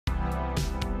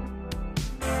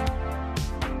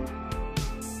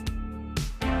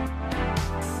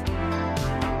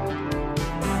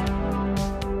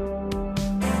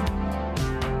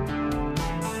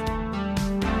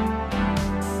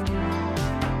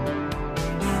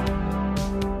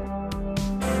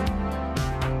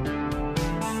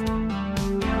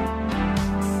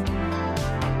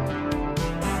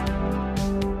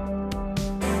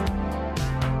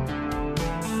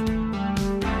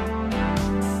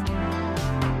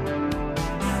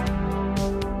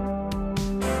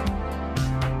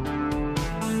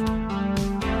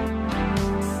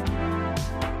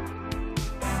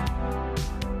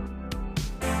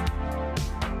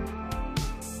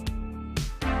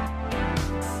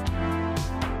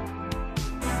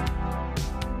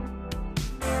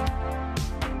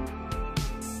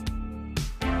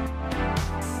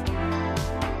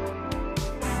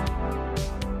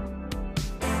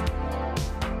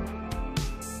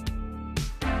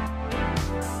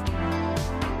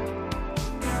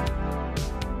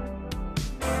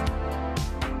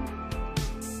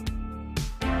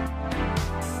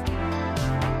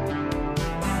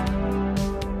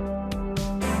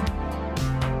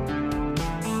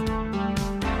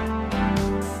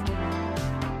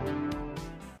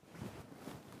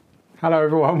Hello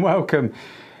everyone, welcome.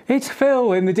 It's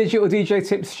Phil in the Digital DJ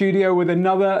Tips studio with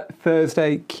another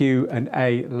Thursday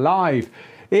Q&A live.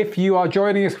 If you are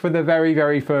joining us for the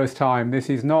very first time, this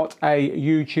is not a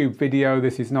YouTube video,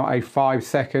 this is not a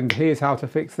 5-second, here's how to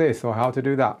fix this or how to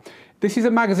do that. This is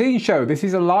a magazine show, this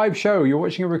is a live show. You're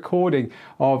watching a recording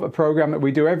of a program that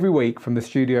we do every week from the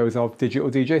studios of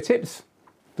Digital DJ Tips,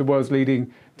 the world's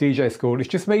leading DJ school. It's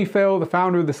just me, Phil, the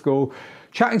founder of the school,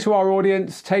 chatting to our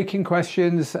audience, taking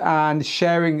questions and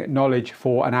sharing knowledge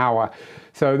for an hour.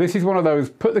 So this is one of those,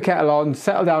 put the kettle on,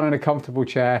 settle down in a comfortable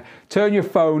chair, turn your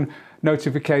phone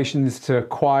notifications to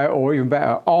quiet or even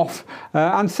better off,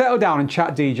 and settle down and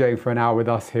chat DJ for an hour with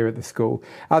us here at the school.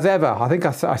 As ever, I think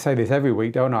I say this every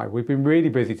week, don't I? We've been really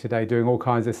busy today doing all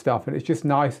kinds of stuff, and it's just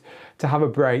nice to have a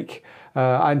break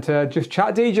and to just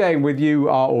chat DJing with you,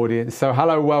 our audience. So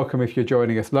hello, welcome if you're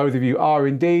joining us. Loads of you are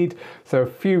indeed. So a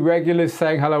few regulars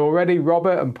saying hello already.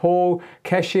 Robert and Paul,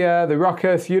 Keshia, the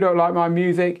Ruckus, You Don't Like My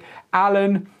Music,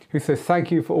 Alan, who says,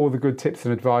 thank you for all the good tips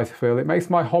and advice, Phil. It makes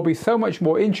my hobby so much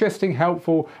more interesting,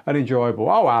 helpful and enjoyable.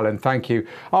 Oh, Alan, thank you.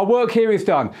 Our work here is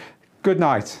done. Good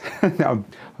night. No, I'm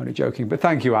only joking, but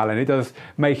thank you, Alan. It does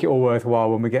make it all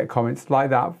worthwhile when we get comments like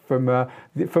that from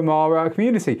our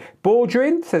community.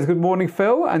 Baldrin says, good morning,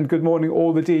 Phil, and good morning,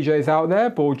 all the DJs out there.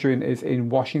 Baldrin is in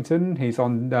Washington. He's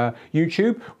on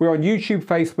YouTube. We're on YouTube,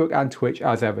 Facebook, and Twitch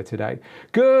as ever today.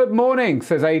 Good morning,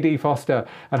 says AD Foster,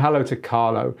 and hello to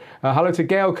Carlo. Hello to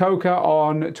Gail Coker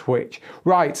on Twitch.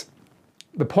 Right.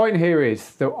 The point here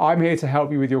is that I'm here to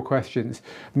help you with your questions.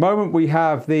 The moment we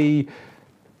have the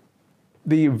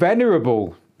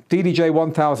venerable DDJ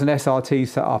 1000 SRT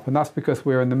set up, and that's because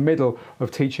we're in the middle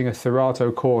of teaching a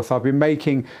Serato course. I've been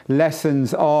making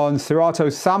lessons on Serato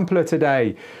Sampler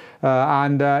today,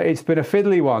 and it's been a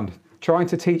fiddly one. Trying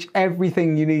to teach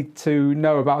everything you need to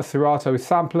know about Serato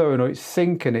Sampler and its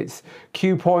sync and its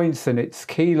cue points and its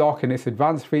key lock and its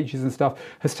advanced features and stuff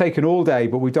has taken all day,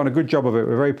 but we've done a good job of it.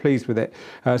 We're very pleased with it.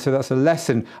 So that's a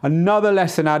lesson, another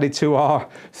lesson added to our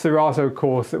Serato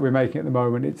course that we're making at the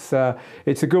moment. It's a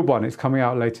good one. It's coming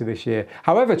out later this year.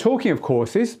 However, talking of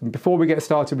courses, before we get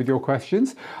started with your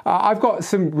questions, I've got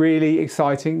some really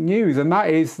exciting news, and that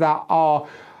is that our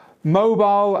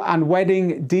mobile and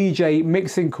wedding DJ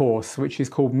mixing course, which is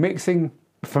called Mixing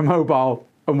for Mobile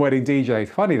and Wedding DJs.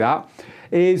 Funny that,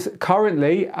 is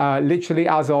currently, literally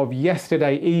as of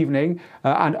yesterday evening,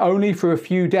 and only for a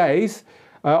few days,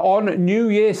 on New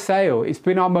Year's sale. It's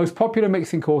been our most popular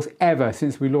mixing course ever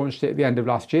since we launched it at the end of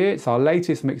last year. It's our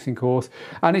latest mixing course,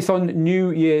 and it's on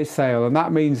New Year's sale, and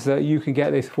that means that you can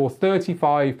get this for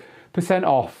 35%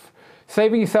 off.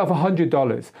 Saving yourself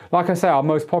 $100. Like I say, our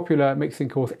most popular mixing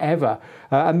course ever.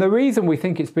 And the reason we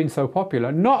think it's been so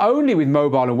popular, not only with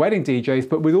mobile and wedding DJs,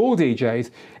 but with all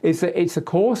DJs, is that it's a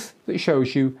course that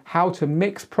shows you how to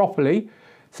mix properly.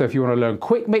 So if you want to learn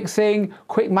quick mixing,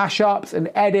 quick mashups and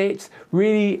edits,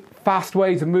 really fast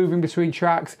ways of moving between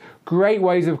tracks, great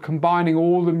ways of combining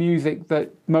all the music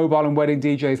that mobile and wedding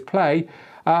DJs play,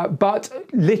 but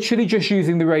literally just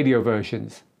using the radio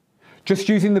versions. Just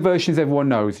using the versions everyone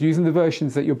knows, using the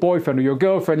versions that your boyfriend or your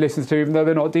girlfriend listens to even though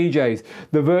they're not DJs,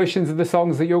 the versions of the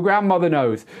songs that your grandmother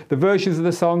knows, the versions of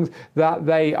the songs that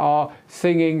they are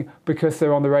singing because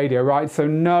they're on the radio, right? So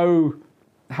no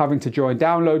having to join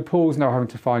download pools, no having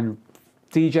to find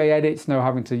DJ edits, no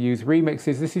having to use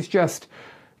remixes. This is just,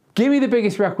 give me the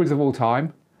biggest records of all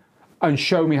time and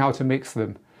show me how to mix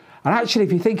them. And actually,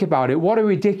 if you think about it, what a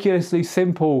ridiculously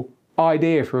simple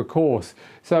idea for a course.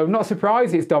 So I'm not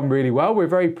surprised it's done really well. We're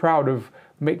very proud of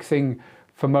Mixing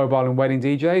for Mobile and Wedding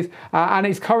DJs, and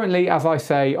it's currently, as I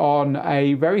say, on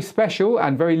a very special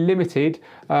and very limited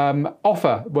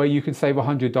offer where you can save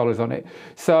 $100 on it.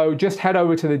 So just head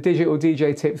over to the Digital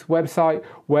DJ Tips website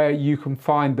where you can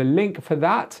find the link for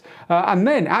that. And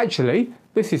then actually,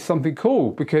 this is something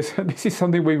cool because this is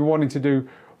something we've been wanting to do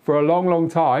for a long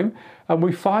time, and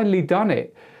we've finally done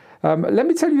it. Let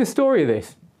me tell you the story of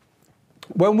this.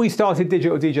 When we started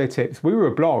Digital DJ Tips, we were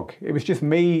a blog. It was just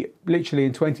me, literally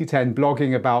in 2010,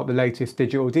 blogging about the latest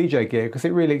digital DJ gear because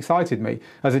it really excited me.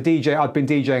 As a DJ, I'd been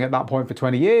DJing at that point for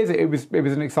 20 years. It was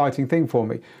an exciting thing for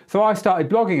me. So I started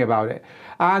blogging about it.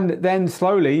 And then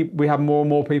slowly, we had more and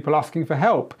more people asking for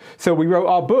help. So we wrote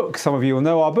our book. Some of you will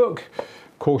know our book,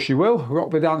 course you will, rock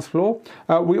the dance floor.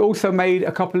 We also made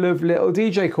a couple of little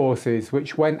DJ courses,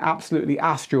 which went absolutely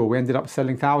astral. We ended up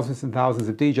selling thousands and thousands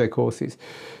of DJ courses.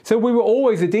 So we were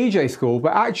always a DJ school,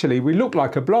 but actually we looked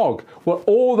like a blog. Well,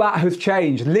 all that has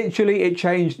changed. Literally, it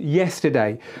changed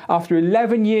yesterday. After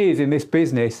 11 years in this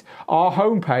business, our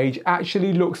homepage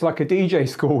actually looks like a DJ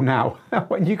school now.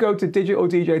 When you go to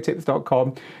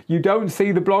digitaldjtips.com, you don't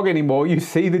see the blog anymore. You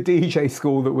see the DJ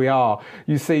school that we are.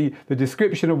 You see the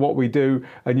description of what we do,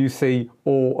 and you see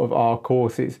all of our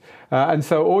courses. And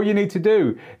so all you need to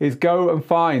do is go and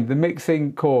find the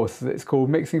mixing course that's called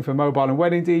Mixing for Mobile and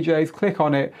Wedding DJs. Click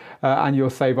on it and you'll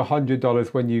save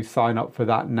 $100 when you sign up for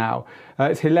that now.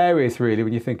 It's hilarious really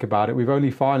when you think about it. We've only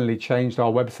finally changed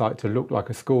our website to look like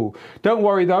a school. Don't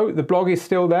worry though, the blog is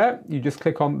still there. You just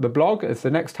click on the blog, it's the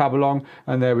next tab along,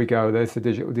 and there we go. There's the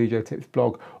Digital DJ Tips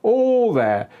blog, all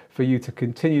there for you to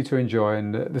continue to enjoy.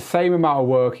 And the same amount of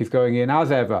work is going in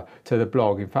as ever to the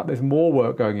blog. In fact, there's more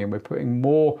work going in. We're putting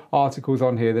more articles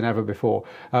on here than ever before,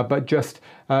 but just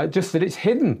that it's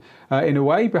hidden in a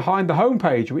way behind the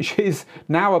homepage, which is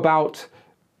now about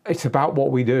what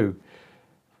we do.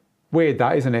 Weird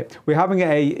that, isn't it? We're having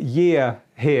a year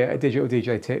here at Digital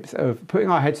DJ Tips of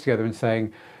putting our heads together and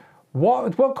saying,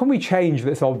 what can we change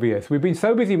that's obvious? We've been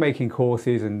so busy making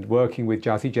courses and working with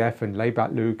Jazzy Jeff and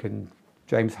Layback Luke and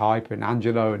James Hype and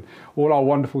Angelo and all our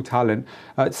wonderful talent,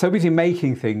 so busy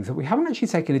making things that we haven't actually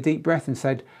taken a deep breath and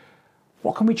said,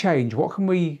 what can we change? What can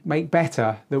we make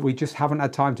better that we just haven't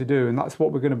had time to do? And that's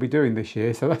what we're going to be doing this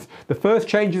year. So that's, the first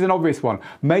change is an obvious one.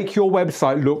 Make your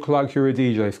website look like you're a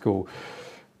DJ school.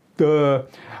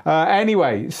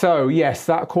 Anyway, so yes,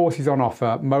 that course is on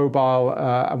offer. Mobile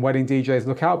and wedding DJs,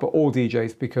 look out, but all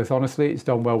DJs, because honestly, it's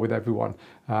done well with everyone.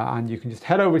 And you can just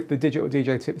head over to the Digital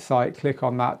DJ Tips site, click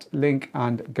on that link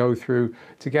and go through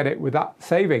to get it with that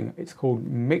saving. It's called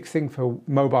Mixing for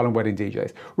Mobile and Wedding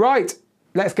DJs. Right.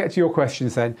 Let's get to your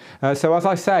questions then. So as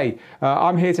I say,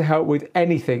 I'm here to help with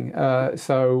anything.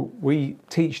 So we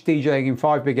teach DJing in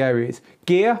 5 big areas.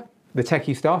 Gear, the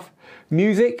techie stuff.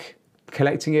 Music,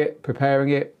 collecting it, preparing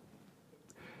it.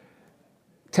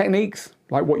 Techniques,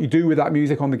 like what you do with that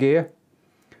music on the gear.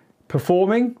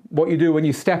 Performing, what you do when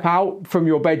you step out from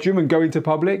your bedroom and go into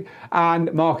public.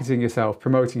 And marketing yourself,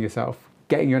 promoting yourself,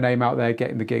 getting your name out there,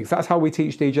 getting the gigs. That's how we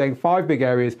teach DJing, 5 big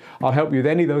areas. I'll help you with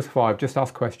any of those 5, just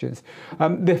ask questions.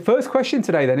 The first question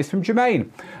today then is from Jermaine.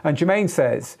 And Jermaine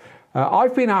says,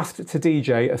 I've been asked to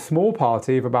DJ a small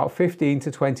party of about 15 to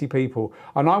 20 people,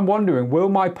 and I'm wondering, will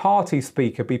my party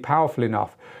speaker be powerful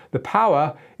enough? The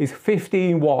power is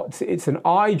 15 watts. It's an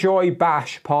iJoy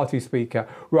Bash party speaker.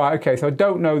 Right, okay, so I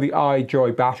don't know the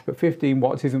iJoy Bash, but 15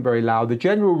 watts isn't very loud. The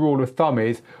general rule of thumb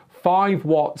is 5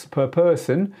 watts per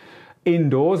person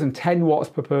indoors and 10 watts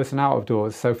per person out of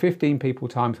doors. So 15 people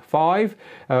times 5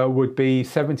 would be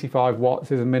 75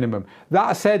 watts as a minimum.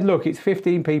 That said, look, it's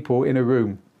 15 people in a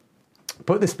room.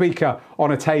 Put the speaker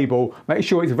on a table, make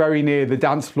sure it's very near the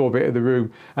dance floor bit of the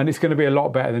room, and it's going to be a lot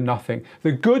better than nothing.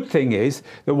 The good thing is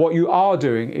that what you are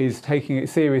doing is taking it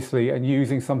seriously and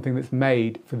using something that's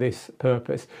made for this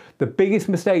purpose. The biggest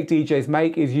mistake DJs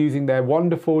make is using their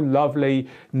wonderful, lovely,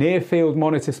 near-field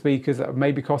monitor speakers that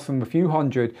maybe cost them a few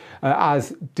hundred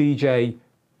as DJ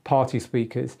party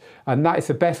speakers, and that is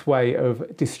the best way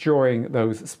of destroying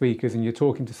those speakers. And you're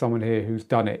talking to someone here who's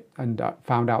done it and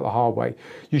found out the hard way.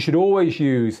 You should always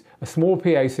use a small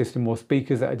PA system or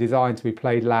speakers that are designed to be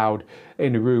played loud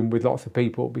in a room with lots of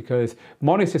people, because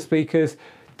monitor speakers,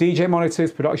 DJ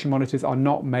monitors, production monitors are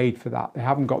not made for that. They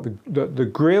haven't got the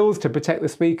grills to protect the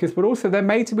speakers, but also they're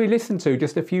made to be listened to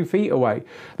just a few feet away.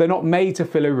 They're not made to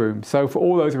fill a room. So for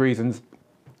all those reasons,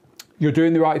 you're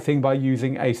doing the right thing by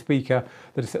using a speaker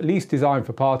that is at least designed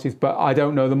for parties, but I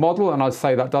don't know the model, and I'd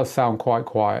say that does sound quite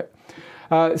quiet.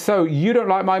 So you don't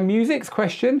like my music's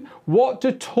question? What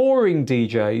do touring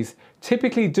DJs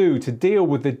typically do to deal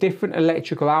with the different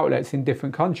electrical outlets in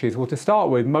different countries? Well, to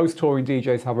start with, most touring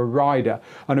DJs have a rider,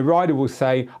 and a rider will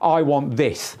say, I want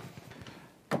this.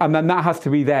 And then that has to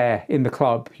be there in the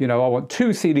club. You know, I want 2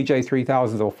 CDJ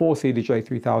 3000s or 4 CDJ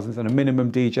 3000s and a minimum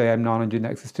DJ M900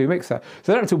 Nexus 2 mixer.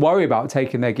 So they don't have to worry about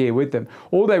taking their gear with them.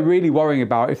 All they're really worrying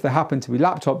about, if they happen to be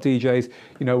laptop DJs,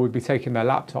 you know, would be taking their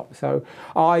laptop. So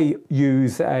I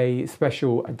use a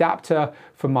special adapter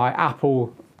for my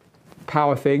Apple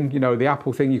power thing. You know, the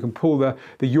Apple thing, you can pull the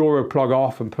Euro plug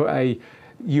off and put a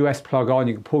US plug on,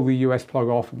 you can pull the US plug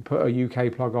off and put a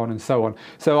UK plug on, and so on.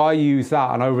 So I use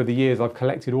that, and over the years I've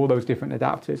collected all those different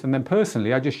adapters. And then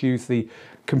personally I just use the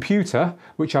computer,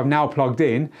 which I've now plugged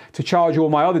in, to charge all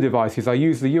my other devices. I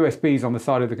use the USBs on the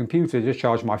side of the computer to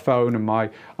charge my phone and my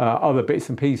other bits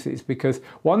and pieces, because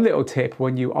one little tip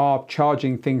when you are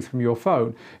charging things from your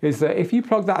phone is that if you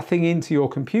plug that thing into your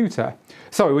computer,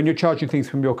 sorry, when you're charging things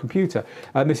from your computer,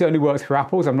 and this only works for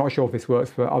Apples, I'm not sure if this works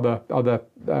for other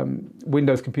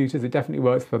Windows computers, it definitely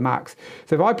works for Macs.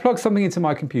 So if I plug something into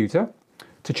my computer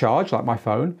to charge, like my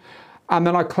phone, and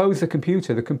then I close the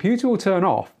computer will turn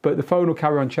off, but the phone will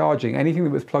carry on charging. Anything that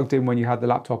was plugged in when you had the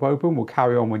laptop open will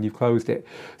carry on when you've closed it.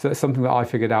 So that's something that I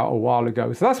figured out a while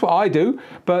ago. So that's what I do,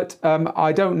 but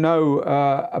I don't know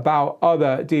about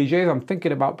other DJs. I'm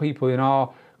thinking about people in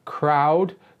our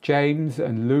crowd, James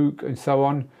and Luke and so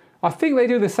on. I think they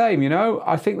do the same, you know.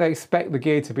 I think they expect the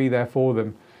gear to be there for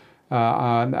them.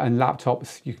 And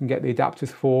laptops you can get the adapters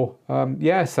for.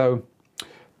 Yeah, so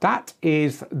that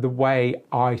is the way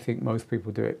I think most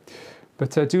people do it. But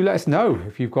do let us know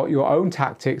if you've got your own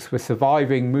tactics for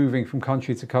surviving, moving from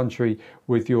country to country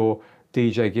with your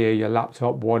DJ gear, your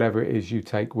laptop, whatever it is you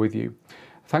take with you.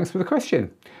 Thanks for the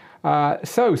question.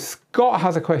 So Scott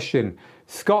has a question.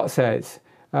 Scott says,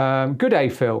 good day,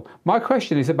 Phil. My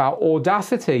question is about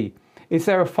Audacity. Is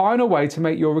there a final way to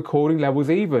make your recording levels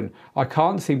even? I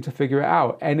can't seem to figure it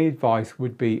out. Any advice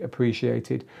would be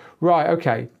appreciated. Right,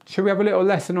 okay. Should we have a little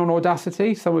lesson on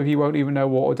Audacity? Some of you won't even know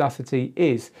what Audacity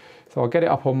is. So I'll get it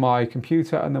up on my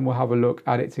computer and then we'll have a look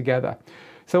at it together.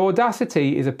 So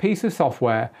Audacity is a piece of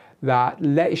software that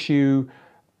lets you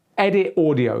edit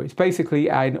audio. It's basically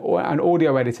an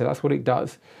audio editor. That's what it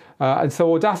does. And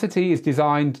so Audacity is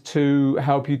designed to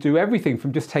help you do everything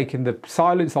from just taking the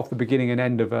silence off the beginning and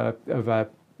end of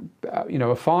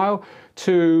a file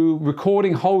to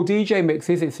recording whole DJ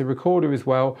mixes. It's a recorder as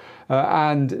well.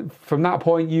 And from that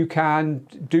point, you can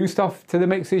do stuff to the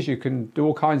mixes. You can do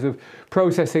all kinds of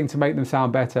processing to make them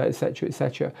sound better, etc.,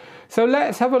 etc. So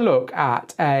let's have a look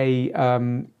at a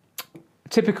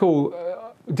typical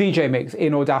DJ mix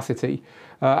in Audacity.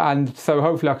 And so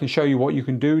hopefully I can show you what you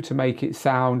can do to make it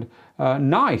sound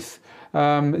nice.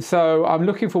 So I'm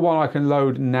looking for one I can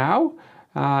load now,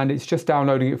 and it's just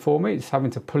downloading it for me. It's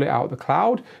having to pull it out of the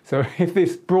cloud. So if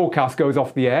this broadcast goes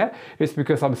off the air, it's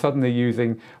because I'm suddenly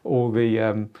using all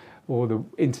the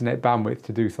internet bandwidth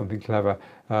to do something clever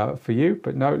for you.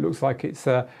 But no, it looks like it's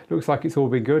all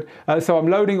been good. So I'm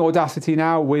loading Audacity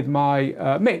now with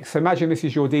my mix. So imagine this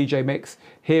is your DJ mix.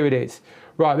 Here it is.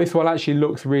 Right, this one actually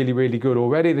looks really, really good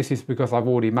already. This is because I've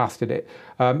already mastered it.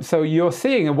 So you're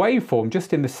seeing a waveform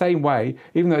just in the same way,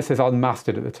 even though it says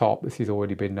unmastered at the top. This has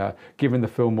already been given the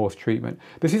Phil Morse treatment.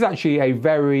 This is actually a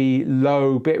very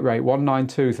low bitrate,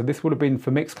 192. So this would have been for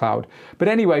Mixcloud. But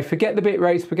anyway, forget the bit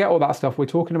rates, forget all that stuff. We're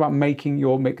talking about making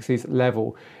your mixes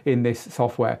level in this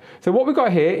software. So what we've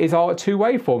got here is our two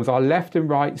waveforms, our left and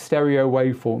right stereo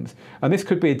waveforms. And this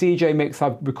could be a DJ mix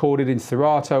I've recorded in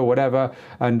Serato or whatever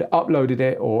and uploaded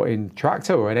it, or in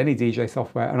Traktor or in any DJ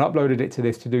software, and uploaded it to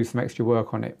this to do some extra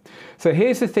work on it. So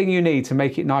here's the thing you need to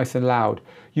make it nice and loud.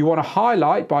 You want to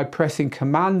highlight by pressing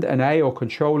Command and A or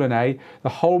Control and A the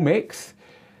whole mix,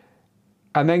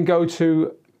 and then go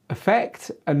to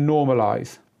Effect and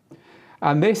Normalize.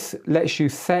 And this lets you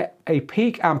set a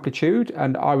peak amplitude,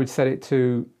 and I would set it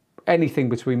to anything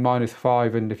between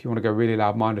 -5 and, if you want to go really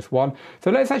loud, -1.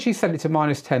 So let's actually set it to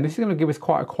 -10. This is going to give us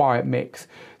quite a quiet mix.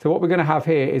 So what we're going to have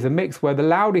here is a mix where the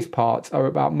loudest parts are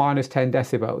about -10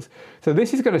 decibels. So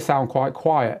this is going to sound quite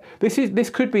quiet. This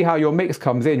could be how your mix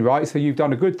comes in, right? So you've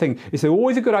done a good thing. It's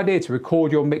always a good idea to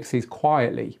record your mixes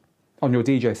quietly on your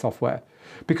DJ software,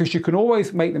 because you can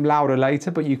always make them louder later,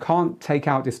 but you can't take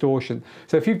out distortion.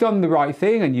 So if you've done the right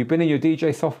thing and you've been in your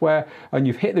DJ software and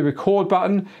you've hit the record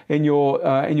button in your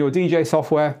DJ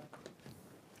software,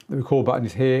 the record button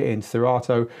is here in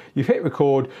Serato, you've hit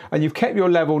record and you've kept your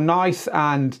level nice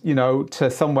and, you know,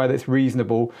 to somewhere that's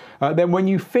reasonable. Then when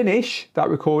you finish that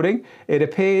recording, it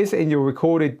appears in your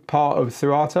recorded part of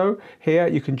Serato here.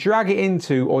 You can drag it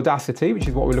into Audacity, which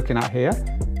is what we're looking at here.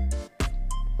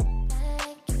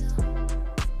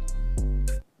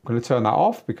 I'm going to turn that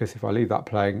off, because if I leave that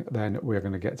playing, then we're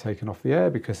going to get taken off the air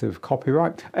because of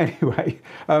copyright. Anyway,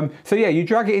 so yeah, you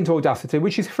drag it into Audacity,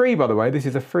 which is free, by the way. This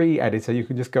is a free editor. You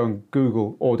can just go and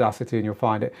Google Audacity and you'll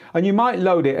find it. And you might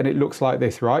load it and it looks like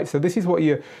this, right? So this is what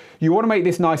you want to make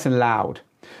this nice and loud.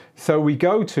 So we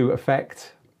go to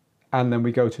Effect, and then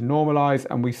we go to Normalize,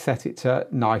 and we set it to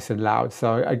nice and loud.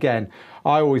 So again,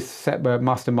 I always set my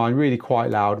mastermind really quite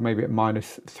loud, maybe at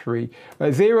 -3.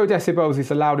 0 decibels is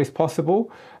the loudest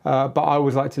possible, but I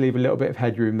always like to leave a little bit of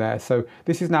headroom there. So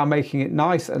this is now making it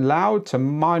nice and loud to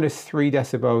 -3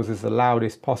 decibels is the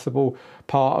loudest possible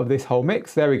part of this whole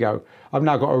mix. There we go. I've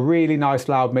now got a really nice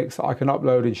loud mix that I can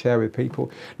upload and share with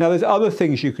people. Now there's other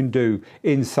things you can do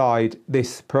inside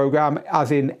this program,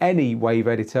 as in any wave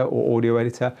editor or audio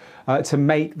editor, to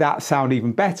make that sound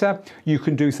even better. You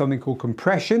can do something called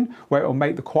compression, where it will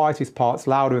make the quietest parts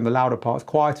louder and the louder parts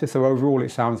quieter, so overall it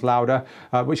sounds louder,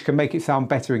 which can make it sound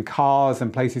better in cars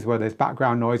and places where there's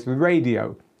background noise. With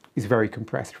radio is very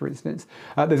compressed, for instance.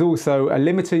 There's also a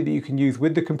limiter that you can use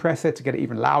with the compressor to get it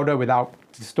even louder without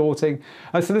distorting.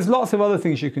 So there's lots of other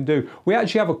things you can do. We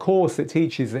actually have a course that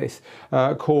teaches this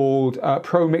called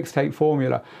Pro Mixtape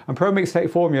Formula. And Pro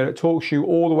Mixtape Formula talks you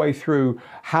all the way through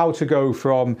how to go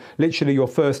from literally your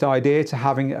first idea to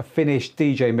having a finished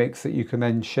DJ mix that you can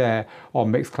then share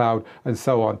on Mixcloud and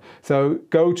so on. So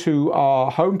go to our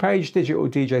homepage,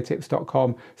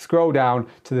 digitaldjtips.com, scroll down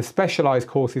to the specialized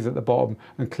courses at the bottom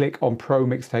and click on Pro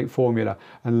Mixtape Formula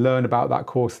and learn about that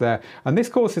course there. And this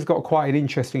course has got quite an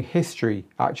interesting history,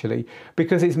 actually,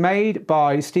 because it's made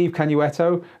by Steve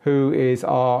Canuetto, who is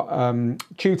our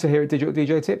tutor here at Digital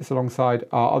DJ Tips, alongside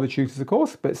our other tutors, of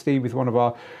course, but Steve is one of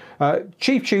our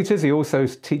chief tutors. He also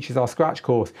teaches our Scratch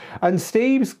course. And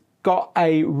Steve's got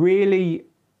a really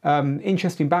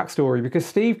interesting backstory, because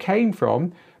Steve came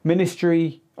from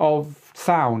Ministry of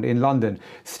Sound in London.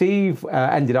 Steve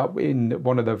ended up in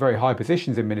one of the very high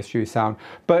positions in Ministry of Sound,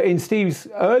 but in Steve's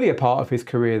earlier part of his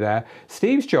career there,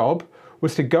 Steve's job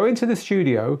was to go into the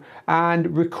studio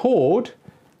and record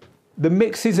the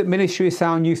mixes that Ministry of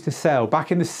Sound used to sell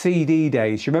back in the CD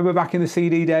days. You remember back in the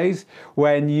CD days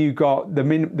when you got the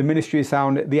Ministry of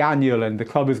Sound, the annual and the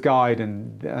Clubber's Guide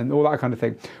and all that kind of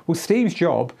thing? Well, Steve's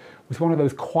job was one of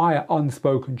those quiet,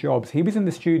 unspoken jobs. He was in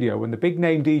the studio when the big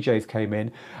name DJs came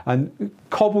in and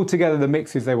cobbled together the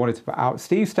mixes they wanted to put out.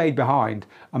 Steve stayed behind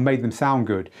and made them sound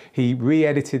good. He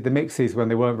re-edited the mixes when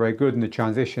they weren't very good in the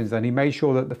transitions, and he made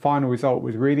sure that the final result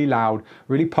was really loud,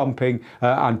 really pumping,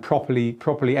 and properly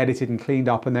edited and cleaned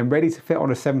up, and then ready to fit on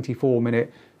a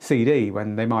 74-minute CD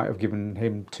when they might have given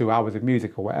him 2 hours of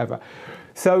music or whatever.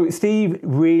 So Steve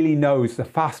really knows the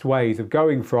fast ways of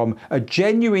going from a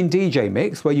genuine DJ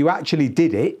mix where you actually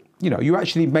did it, you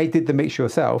actually did the mix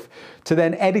yourself, to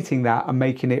then editing that and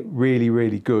making it really,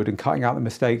 really good and cutting out the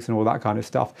mistakes and all that kind of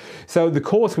stuff. So the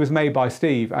course was made by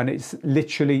Steve, and it's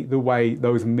literally the way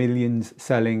those millions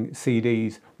selling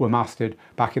CDs were mastered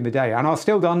back in the day and are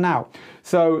still done now.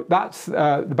 So that's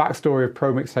the backstory of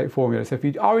Pro Mixtape Formula. So if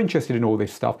you are interested in all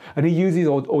this stuff, and he uses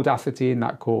Audacity in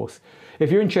that course, if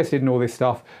you're interested in all this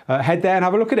stuff, head there and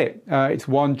have a look at it. It's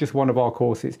just one of our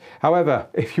courses. However,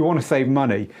 if you want to save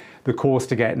money, the course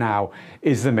to get now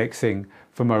is the Mixing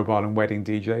for Mobile and Wedding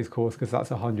DJs course, because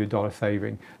that's a $100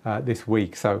 saving this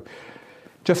week. So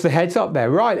just a heads up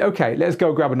there. Right, okay, let's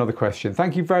go grab another question.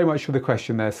 Thank you very much for the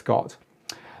question there, Scott.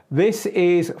 This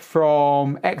is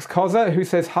from Xcoza, who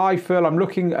says, "Hi Phil, I'm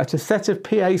looking at a set of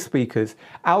PA speakers,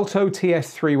 Alto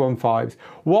TS315s.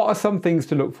 What are some things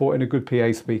to look for in a good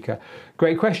PA speaker?"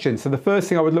 Great question. So the first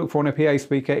thing I would look for in a PA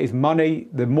speaker is money.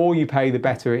 The more you pay, the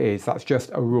better it is. That's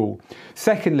just a rule.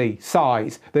 Secondly,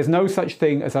 size. There's no such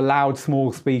thing as a loud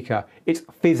small speaker. It's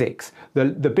physics. The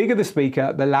bigger the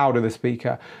speaker, the louder the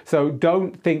speaker. So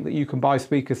don't think that you can buy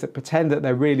speakers that pretend that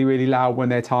they're really, really loud when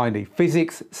they're tiny.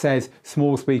 Physics says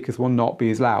small speakers will not be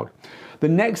as loud. The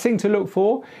next thing to look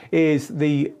for is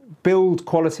the build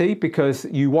quality, because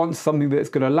you want something that's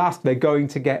going to last. They're going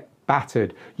to get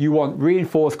battered. You want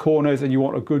reinforced corners and you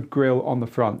want a good grille on the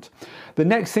front. The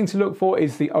next thing to look for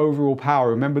is the overall power.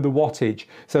 Remember the wattage.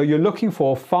 So you're looking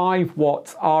for 5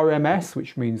 watts RMS,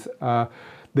 which means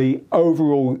the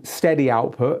overall steady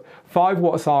output, 5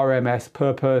 watts RMS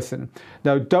per person.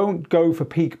 Now don't go for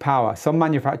peak power. Some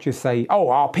manufacturers say, oh,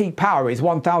 our peak power is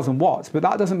 1000 watts, but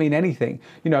that doesn't mean anything.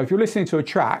 If you're listening to a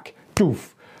track, doof,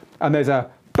 and there's a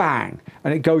bang,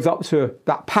 and it goes up to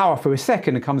that power for a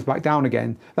second and comes back down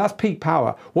again, that's peak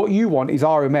power. What you want is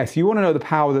RMS. You want to know the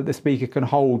power that the speaker can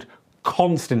hold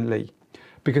constantly,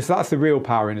 because that's the real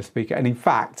power in a speaker. And in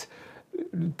fact,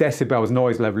 decibels,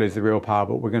 noise level is the real power,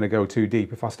 but we're going to go too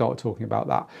deep if I start talking about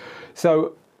that.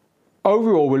 So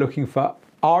overall, we're looking for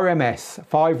RMS,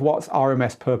 5 watts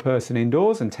RMS per person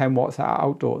indoors and 10 watts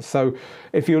outdoors. So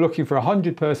if you're looking for a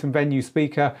 100-person venue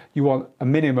speaker, you want a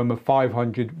minimum of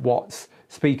 500 watts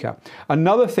speaker.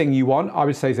 Another thing you want, I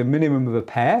would say, is a minimum of a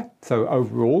pair. So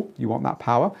overall, you want that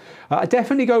power.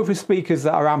 Definitely go for speakers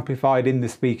that are amplified in the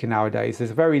speaker nowadays.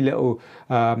 There's very little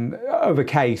of a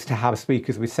case to have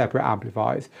speakers with separate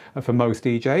amplifiers for most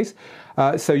DJs.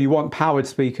 So you want powered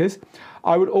speakers.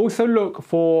 I would also look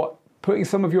for putting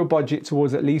some of your budget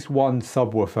towards at least one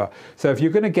subwoofer. So if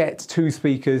you're going to get 2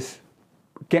 speakers,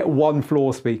 get 1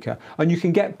 floor speaker. And you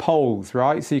can get poles,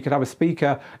 right? So you could have a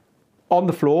speaker on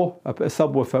the floor, a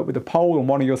subwoofer with a pole on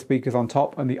one of your speakers on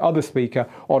top and the other speaker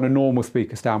on a normal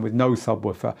speaker stand with no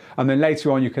subwoofer. And then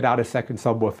later on you could add a second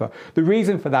subwoofer. The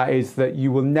reason for that is that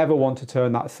you will never want to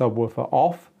turn that subwoofer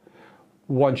off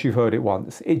once you've heard it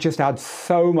once. It just adds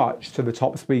so much to the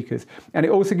top speakers, and it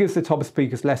also gives the top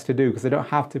speakers less to do because they don't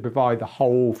have to provide the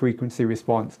whole frequency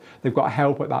response. They've got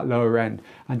help at that lower end,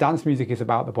 and dance music is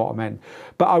about the bottom end.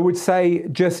 But I would say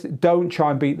just don't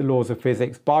try and beat the laws of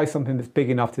physics. Buy something that's big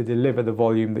enough to deliver the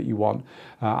volume that you want,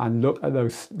 and look at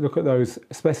those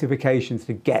specifications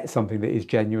to get something that is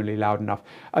genuinely loud enough.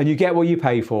 And you get what you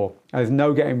pay for. There's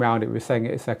no getting around it. We were saying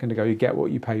it a second ago. You get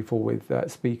what you pay for with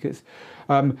speakers.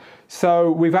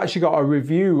 So we've actually got a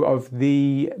review of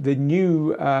the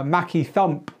new Mackie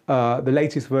Thump, the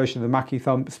latest version of the Mackie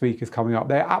Thump speakers coming up.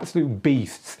 They're absolute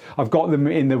beasts. I've got them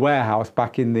in the warehouse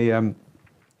back in the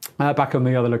back on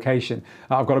the other location.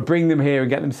 I've got to bring them here and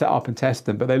get them set up and test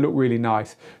them, but they look really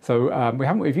nice. So we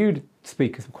haven't reviewed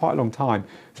speakers for quite a long time.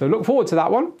 So look forward to that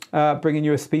one, bringing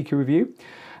you a speaker review.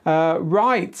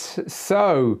 Right,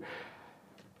 so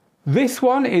this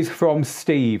one is from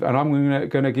Steve, and I'm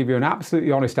going to give you an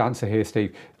absolutely honest answer here,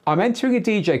 Steve. I'm entering a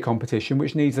DJ competition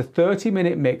which needs a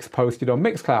 30-minute mix posted on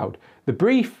Mixcloud. The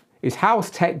brief is house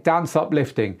tech dance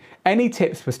uplifting. Any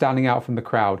tips for standing out from the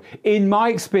crowd? In my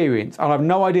experience, and I've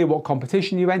no idea what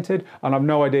competition you entered, and I've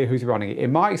no idea who's running it.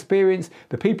 In my experience,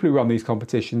 the people who run these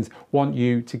competitions want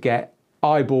you to get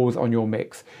eyeballs on your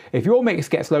mix. If your mix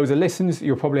gets loads of listens,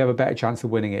 you'll probably have a better chance of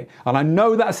winning it. And I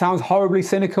know that sounds horribly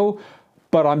cynical,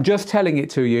 but I'm just telling it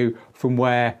to you from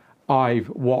where I've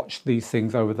watched these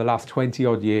things over the last 20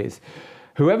 odd years.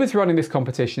 Whoever's running this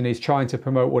competition is trying to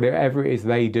promote whatever it is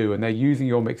they do, and they're using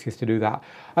your mixes to do that.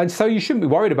 And so you shouldn't be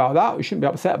worried about that. You shouldn't be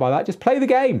upset by that. Just play the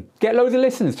game. Get loads of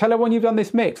listens. Tell everyone you've done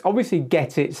this mix. Obviously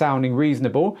get it sounding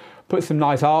reasonable. Put some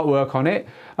nice artwork on it,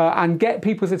 and get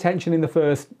people's attention in the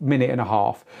first minute and a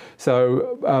half.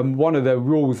 So one of the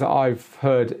rules that I've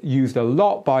heard used a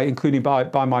lot, including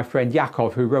by my friend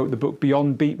Yakov, who wrote the book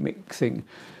Beyond Beat Mixing,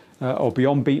 or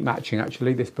Beyond Beat Matching,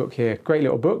 actually, this book here. Great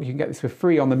little book. You can get this for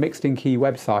free on the Mixed in Key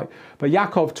website. But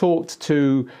Yakov talked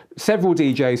to several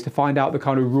DJs to find out the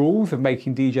kind of rules of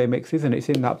making DJ mixes, and it's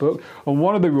in that book. And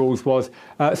one of the rules was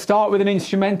start with an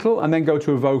instrumental and then go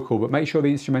to a vocal, but make sure the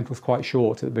instrumental's quite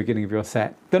short at the beginning of your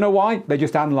set. Don't know why, they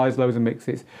just analyse loads of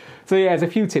mixes. So yeah, there's a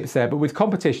few tips there, but with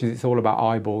competitions, it's all about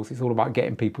eyeballs. It's all about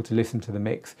getting people to listen to the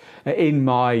mix. In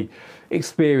my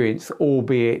experience,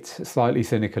 albeit slightly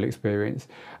cynical experience.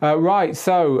 Right,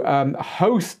 so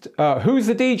who's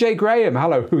the DJ Graham?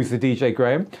 Hello, who's the DJ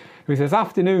Graham? Who says,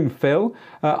 afternoon, Phil.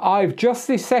 I've just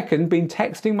this second been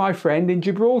texting my friend in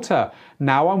Gibraltar.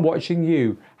 Now I'm watching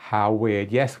you. How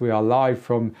weird. Yes, we are live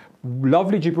from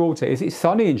lovely Gibraltar. Is it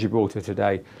sunny in Gibraltar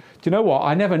today? Do you know what?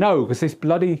 I never know because this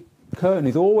bloody curtain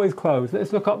is always closed.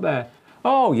 Let's look up there.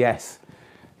 Oh, yes.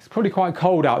 It's probably quite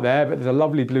cold out there, but there's a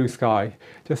lovely blue sky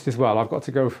just as well. I've got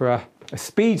to go for a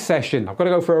speed session. I've got to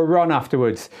go for a run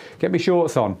afterwards. Get my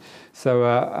shorts on. So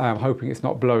I'm hoping it's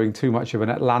not blowing too much of an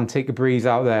Atlantic breeze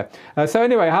out there. So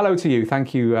anyway, hello to you.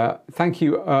 Thank you.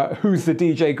 Who's the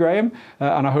DJ Graham?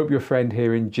 And I hope your friend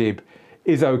here in Gib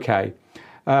is okay.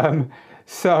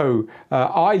 So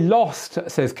I lost,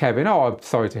 says Kevin. Oh, I'm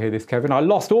sorry to hear this, Kevin. I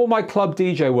lost all my club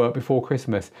DJ work before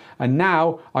Christmas, and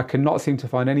now I cannot seem to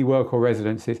find any work or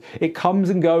residencies. It comes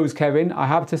and goes, Kevin. I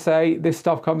have to say, this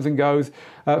stuff comes and goes.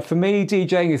 For me,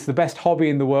 DJing is the best hobby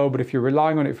in the world, but if you're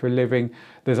relying on it for a living,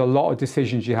 there's a lot of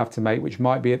decisions you have to make which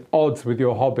might be at odds with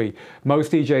your hobby.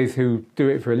 Most DJs who do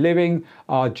it for a living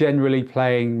are generally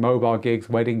playing mobile gigs,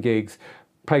 wedding gigs,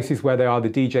 places where they are the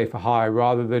DJ for hire,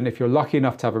 rather than, if you're lucky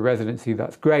enough to have a residency,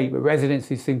 that's great, but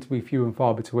residencies seem to be few and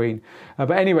far between.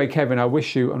 But anyway, Kevin, I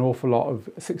wish you an awful lot of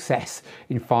success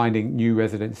in finding new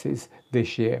residencies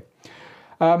this year.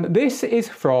 This is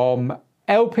from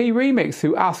LP Remix,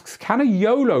 who asks, can a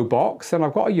YoloBox, and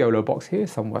I've got a YoloBox here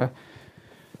somewhere.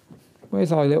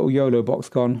 Where's our little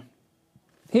YoloBox gone?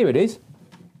 Here it is.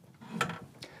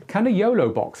 Can a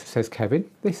YoloBox, says Kevin.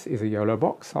 This is a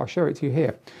YoloBox. I'll show it to you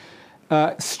here.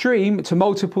 Stream to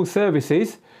multiple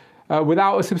services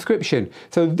without a subscription.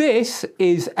 So this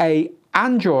is a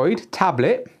Android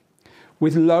tablet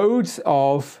with loads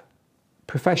of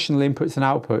professional inputs and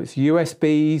outputs,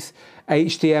 USBs,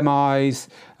 HDMIs,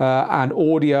 and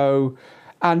audio.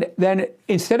 And then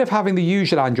instead of having the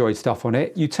usual Android stuff on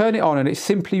it, you turn it on and it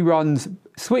simply runs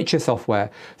switcher software.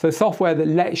 So software that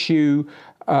lets you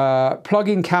plug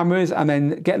in cameras and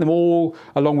then get them all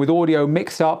along with audio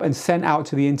mixed up and sent out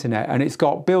to the internet. And it's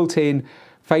got built-in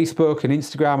Facebook and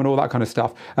Instagram and all that kind of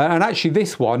stuff. And actually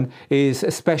this one is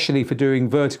especially for doing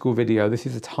vertical video. This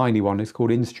is a tiny one, it's called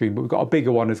InStream, but we've got a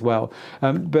bigger one as well.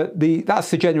 But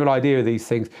that's the general idea of these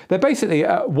things. They're basically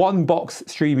a one box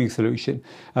streaming solution.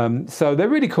 So they're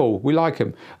really cool, we like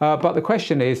them. But the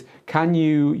question is, can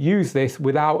you use this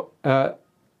without an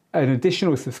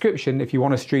additional subscription if you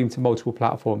want to stream to multiple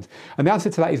platforms? And the answer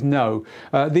to that is no.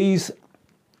 These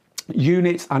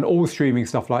units and all streaming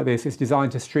stuff like this is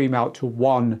designed to stream out to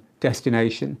one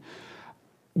destination.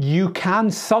 You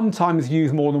can sometimes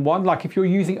use more than one. Like if you're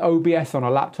using OBS on a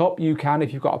laptop, you can,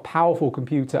 if you've got a powerful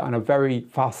computer and a very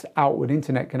fast outward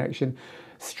internet connection,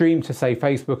 stream to say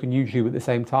Facebook and YouTube at the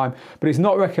same time. But it's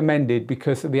not recommended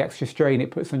because of the extra strain it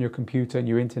puts on your computer and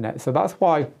your internet. So that's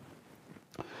why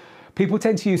people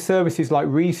tend to use services like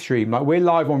Restream. Like we're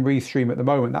live on Restream at the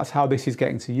moment. That's how this is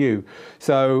getting to you.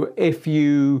 So if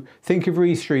you think of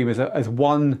Restream as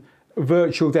one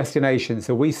virtual destination,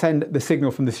 so we send the signal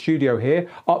from the studio here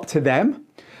up to them,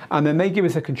 and then they give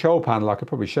us a control panel. I could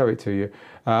probably show it to you.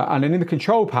 And then in the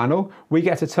control panel, we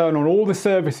get to turn on all the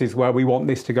services where we want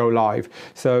this to go live.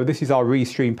 So this is our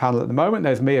Restream panel at the moment.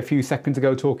 There's me a few seconds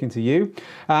ago talking to you.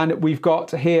 And we've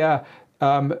got here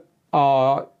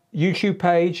our YouTube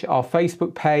page, our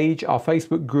Facebook page, our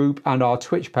Facebook group, and our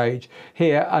Twitch page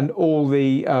here, and all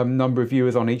the number of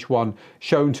viewers on each one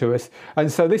shown to us. And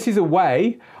so this is a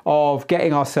way of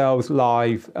getting ourselves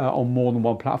live on more than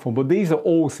one platform. But these are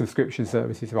all subscription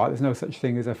services, right? There's no such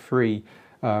thing as a free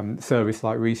service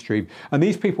like Restream. And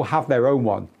these people have their own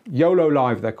one. YOLO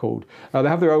Live, they're called. They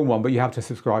have their own one, but you have to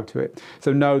subscribe to it.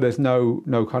 So no, there's no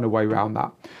kind of way around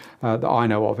that. That I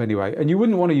know of anyway. And you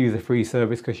wouldn't want to use a free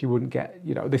service because you wouldn't get,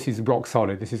 you know, this is rock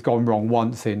solid. This has gone wrong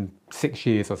once in 6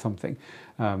 years or something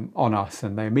on us.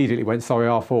 And they immediately went, sorry,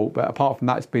 our fault. But apart from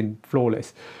that, it's been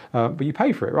flawless. But you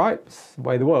pay for it, right? It's the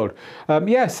way of the world.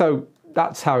 Yeah, so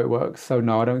that's how it works. So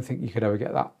no, I don't think you could ever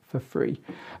get that for free.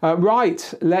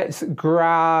 Right, let's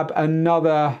grab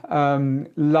another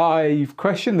live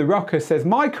question. The Rucker says,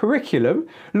 my curriculum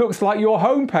looks like your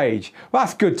homepage. Well,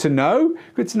 that's good to know.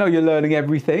 Good to know you're learning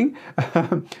everything.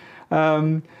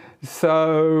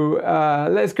 So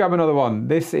let's grab another one.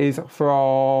 This is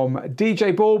from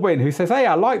DJ Baldwin, who says, hey,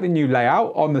 I like the new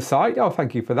layout on the site. Oh,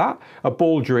 thank you for that. A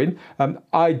Baldwin.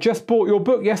 I just bought your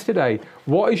book yesterday.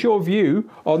 What is your view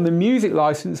on the music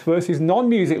license versus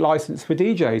non-music license for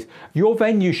DJs? Your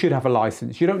venue should have a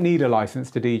license. You don't need a license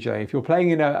to DJ. If you're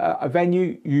playing in a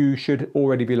venue, you should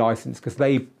already be licensed because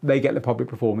they get the public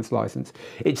performance license.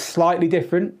 It's slightly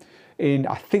different in,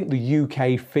 I think, the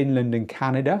UK, Finland, and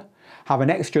Canada. Have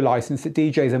an extra license that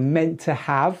DJs are meant to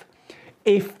have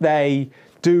if they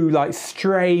do like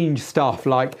strange stuff.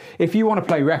 Like if you want to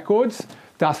play records,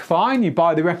 that's fine. You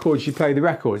buy the records, you play the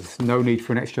records. No need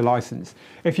for an extra license.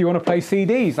 If you want to play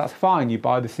CDs, that's fine. You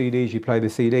buy the CDs, you play the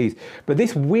CDs. But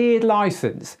this weird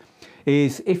license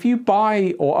is if you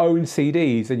buy or own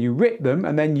CDs and you rip them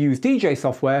and then use DJ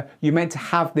software, you're meant to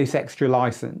have this extra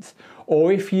license.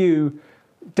 Or if you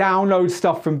download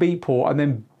stuff from Beatport and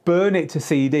then burn it to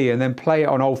CD and then play it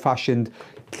on old-fashioned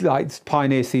like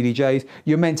Pioneer CDJs,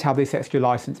 you're meant to have this extra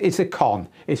license. It's a con.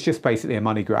 It's just basically a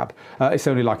money grab. It's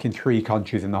only like in 3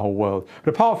 countries in the whole world.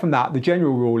 But apart from that, the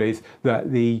general rule is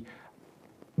that the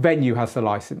venue has the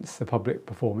license, the public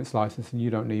performance license, and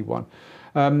you don't need one.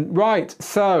 Right,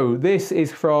 so this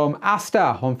is from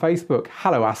Asta on Facebook.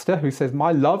 Hello, Asta, who says,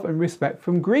 my love and respect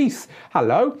from Greece.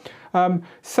 Hello.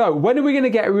 So when are we going to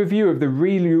get a review of the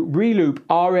Reloop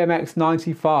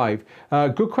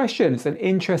RMX-95? Good question. It's an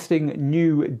interesting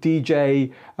new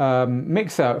DJ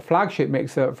mixer, flagship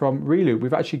mixer from Reloop.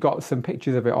 We've actually got some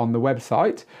pictures of it on the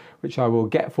website, which I will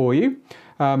get for you.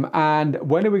 And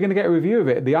when are we going to get a review of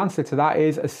it? The answer to that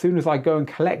is as soon as I go and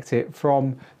collect it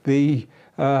from the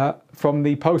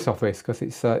post office, because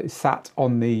it's sat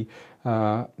on the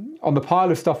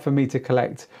pile of stuff for me to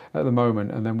collect at the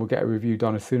moment, and then we'll get a review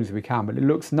done as soon as we can. But it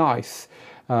looks nice.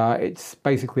 It's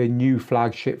basically a new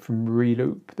flagship from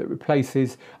Reloop that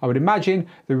replaces, I would imagine,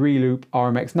 the Reloop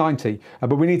RMX-90.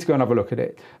 But we need to go and have a look at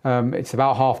it. It's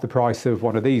about half the price of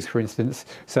one of these, for instance.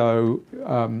 So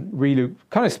Reloop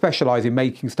kind of specialise in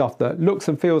making stuff that looks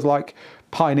and feels like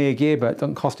Pioneer gear, but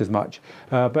doesn't cost as much.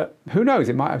 But who knows,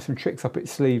 it might have some tricks up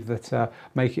its sleeve that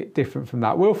make it different from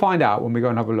that. We'll find out when we go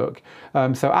and have a look.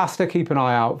 So Asta, keep an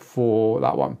eye out for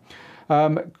that one.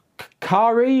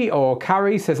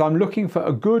 Carrie says, I'm looking for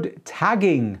a good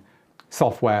tagging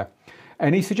software.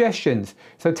 Any suggestions?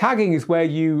 So tagging is where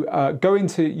you go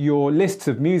into your lists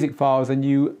of music files and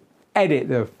you edit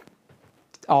the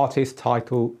artist,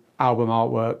 title, album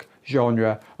artwork,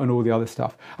 genre, and all the other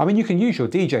stuff. I mean, you can use your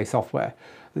DJ software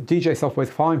The DJ software is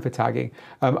fine for tagging.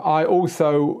 I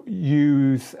also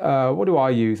use, what do I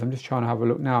use? I'm just trying to have a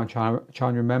look now and trying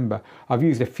to remember. I've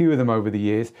used a few of them over the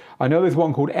years. I know there's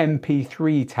one called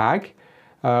MP3 Tag,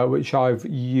 which I've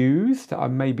used. I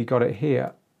maybe got it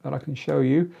here that I can show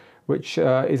you, which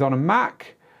is on a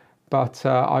Mac, but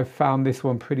I've found this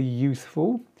one pretty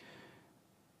useful.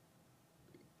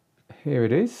 Here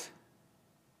it is.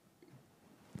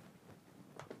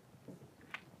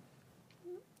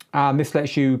 And this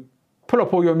lets you pull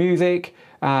up all your music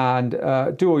and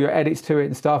do all your edits to it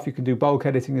and stuff. You can do bulk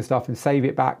editing and stuff and save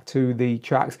it back to the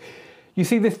tracks. You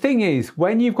see, the thing is,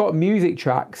 when you've got music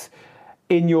tracks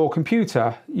in your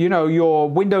computer, you know, your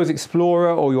Windows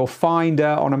Explorer or your Finder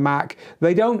on a Mac,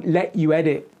 they don't let you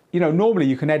edit. You know, normally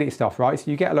you can edit stuff, right?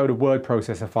 So you get a load of word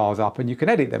processor files up and you can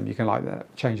edit them. You can like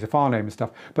change the file name and stuff,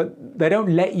 but they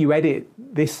don't let you edit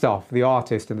this stuff, the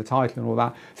artist and the title and all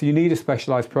that. So you need a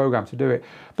specialized program to do it.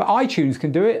 But iTunes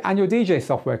can do it and your DJ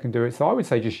software can do it. So I would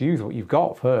say just use what you've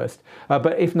got first.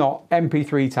 But if not,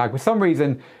 MP3 Tag. For some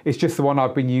reason, it's just the one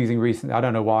I've been using recently. I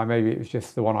don't know why. Maybe it was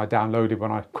just the one I downloaded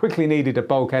when I quickly needed a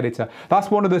bulk editor. That's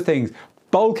one of the things.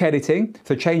 Bulk editing,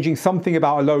 so changing something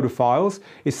about a load of files,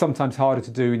 is sometimes harder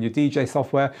to do in your DJ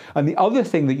software. And the other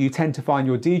thing that you tend to find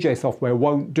your DJ software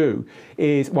won't do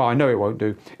is, well, I know it won't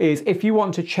do, is if you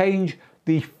want to change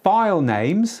the file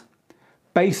names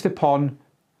based upon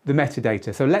the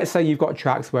metadata. So let's say you've got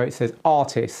tracks where it says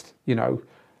artist, you know,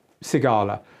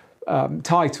 Sigala,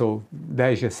 title,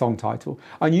 there's your song title,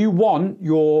 and you want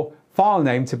your file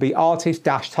name to be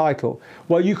artist-title.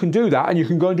 Well, you can do that, and you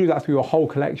can go and do that through your whole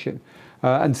collection.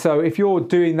 And so if you're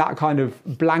doing that kind of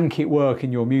blanket work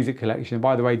in your music collection,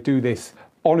 by the way, do this.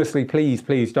 Honestly, please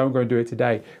don't go and do it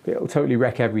today. It'll totally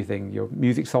wreck everything. Your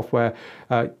music software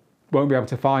won't be able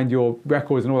to find your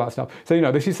records and all that stuff. So, you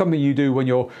know, this is something you do when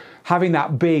you're having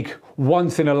that big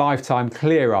once in a lifetime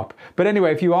clear up. But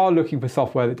anyway, if you are looking for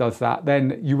software that does that,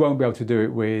 then you won't be able to do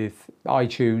it with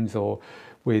iTunes or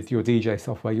with your DJ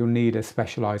software. You'll need a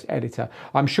specialized editor.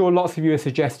 I'm sure lots of you are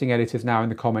suggesting editors now in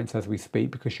the comments as we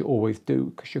speak, because you always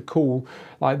do, because you're cool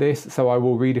like this. So I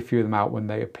will read a few of them out when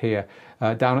they appear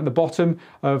down at the bottom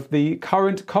of the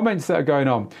current comments that are going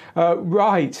on.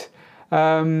 Right.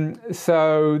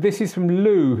 So this is from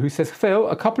Lou, who says, Phil,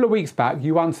 a couple of weeks back,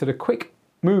 you answered a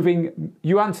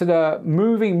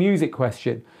moving music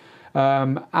question.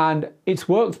 And it's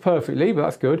worked perfectly, but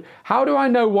that's good. How do I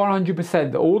know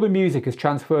 100% that all the music is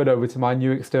transferred over to my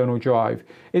new external drive?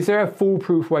 Is there a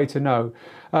foolproof way to know?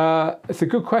 It's a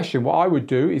good question. What I would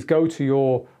do is go to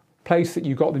your place that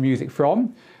you got the music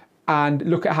from and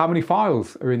look at how many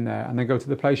files are in there, and then go to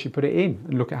the place you put it in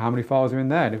and look at how many files are in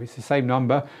there. And if it's the same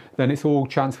number, then it's all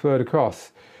transferred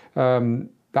across. That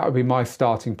would be my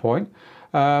starting point.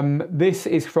 This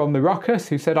is from the Ruckus,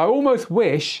 who said, I almost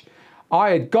wish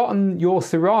I had gotten your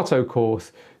Serato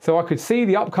course so I could see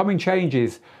the upcoming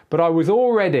changes, but I was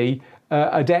already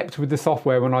adept with the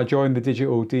software when I joined the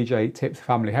Digital DJ Tips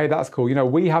family. Hey, that's cool. You know,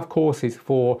 we have courses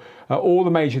for all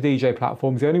the major DJ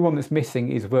platforms. The only one that's missing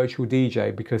is Virtual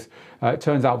DJ, because it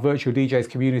turns out Virtual DJs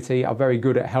community are very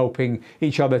good at helping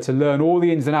each other to learn all the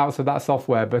ins and outs of that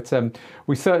software. But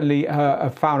we certainly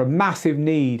have found a massive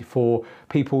need for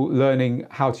people learning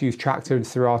how to use Traktor and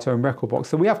Serato and Rekordbox.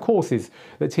 So we have courses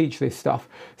that teach this stuff.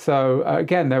 So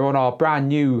again, they're on our brand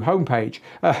new homepage.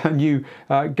 And you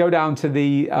go down to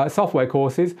the software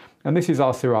courses, and this is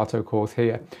our Serato course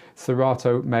here.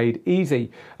 Serato Made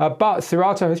Easy. But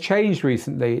Serato has changed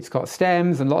recently. It's got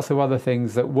stems and lots of other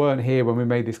things that weren't here when we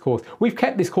made this course. We've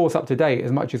kept this course up to date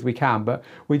as much as we can, but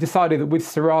we decided that with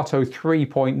Serato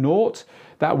 3.0,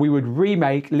 that we would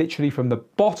remake literally from the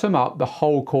bottom up the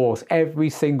whole course, every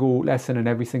single lesson and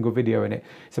every single video in it.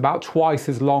 It's about twice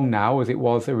as long now as it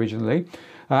was originally.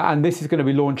 And this is going to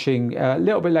be launching a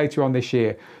little bit later on this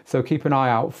year. So keep an eye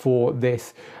out for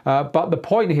this. But the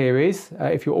point here is,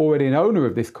 if you're already an owner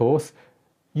of this course,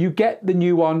 you get the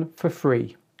new one for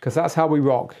free, because that's how we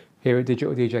rock here at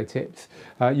Digital DJ Tips.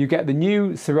 You get the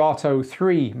new Serato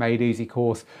 3 Made Easy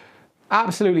course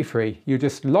absolutely free. You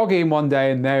just log in one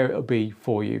day and there it'll be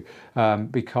for you,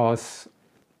 because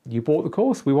you bought the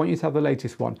course. We want you to have the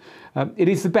latest one. It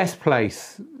is the best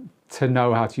place to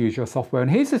know how to use your software. And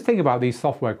here's the thing about these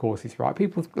software courses, right?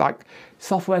 People like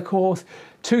software course,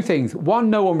 two things. One,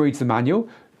 no one reads the manual.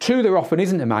 Two, there often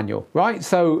isn't a manual, right?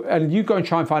 So, and you go and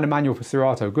try and find a manual for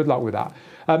Serato, good luck with that.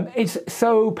 It's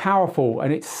so powerful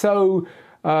and it's so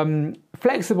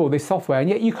flexible, this software, and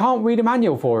yet you can't read a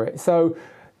manual for it. So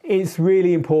it's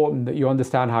really important that you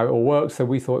understand how it all works. So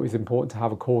we thought it was important to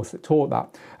have a course that taught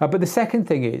that. But the second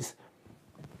thing is,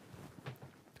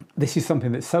 this is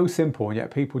something that's so simple and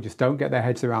yet people just don't get their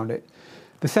heads around it.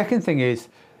 The second thing is,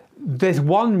 there's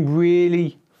one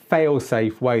really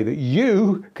fail-safe way that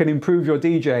you can improve your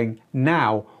DJing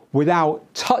now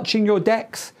without touching your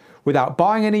decks, without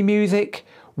buying any music,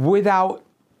 without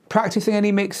practicing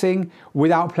any mixing,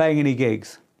 without playing any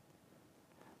gigs.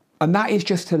 And that is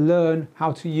just to learn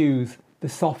how to use the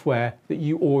software that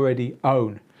you already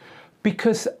own.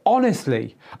 Because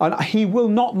honestly, and he will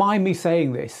not mind me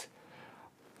saying this,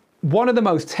 one of the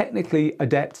most technically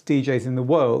adept DJs in the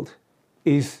world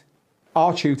is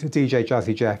our tutor, DJ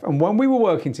Jazzy Jeff. And when we were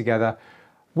working together,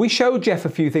 we showed Jeff a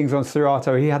few things on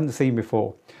Serato he hadn't seen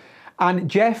before. And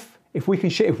Jeff, if we can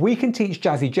teach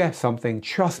Jazzy Jeff something,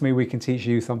 trust me, we can teach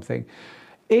you something.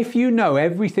 If you know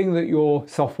everything that your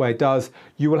software does,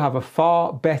 you will have a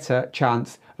far better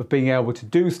chance of being able to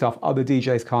do stuff other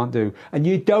DJs can't do. And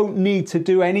you don't need to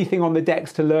do anything on the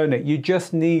decks to learn it. You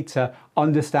just need to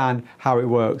understand how it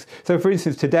works. So for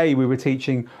instance, today we were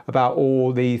teaching about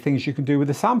all the things you can do with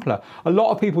the sampler. A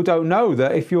lot of people don't know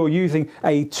that if you're using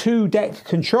a 2-deck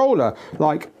controller,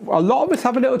 like a lot of us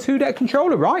have a little 2-deck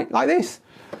controller, right? Like this.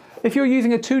 If you're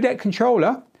using a 2-deck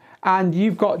controller, and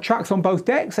you've got tracks on both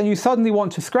decks and you suddenly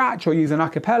want to scratch or use an a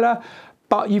cappella,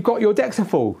 but you've got your decks are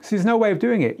full, so there's no way of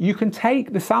doing it. You can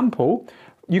take the sample,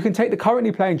 you can take the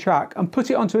currently playing track and put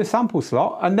it onto a sample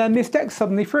slot, and then this deck's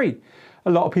suddenly free.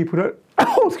 A lot of people don't,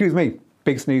 oh, excuse me,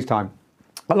 big sneeze time.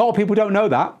 A lot of people don't know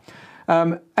that.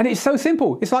 And it's so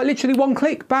simple. It's like literally one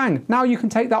click, bang. Now you can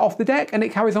take that off the deck and it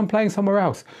carries on playing somewhere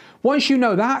else. Once you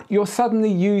know that, you're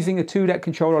suddenly using a 2-deck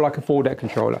controller like a 4-deck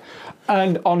controller.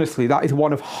 And honestly, that is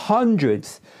one of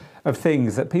hundreds of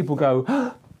things that people go,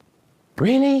 oh,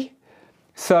 really?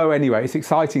 So anyway, it's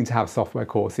exciting to have software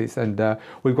courses, and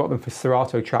we've got them for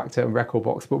Serato Tractor and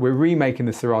Recordbox, but we're remaking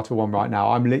the Serato one right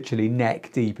now. I'm literally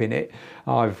neck deep in it.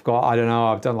 I've got, I don't know,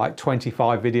 I've done like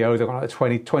 25 videos, I've got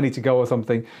like 20 to go or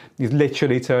something. He's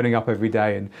literally turning up every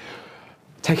day and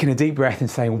taking a deep breath and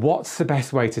saying, what's the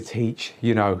best way to teach,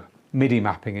 you know, MIDI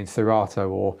mapping in Serato,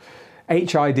 or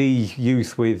HID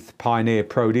use with Pioneer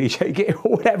Pro DJ Gear,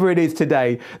 or whatever it is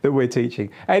today that we're teaching.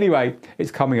 Anyway,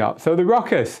 it's coming up. So the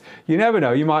Ruckus, you never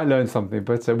know, you might learn something,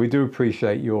 but we do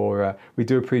appreciate your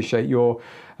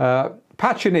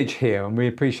patronage here, and we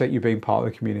appreciate you being part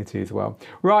of the community as well.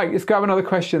 Right, let's grab another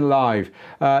question live.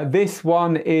 This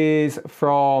one is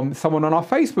from someone on our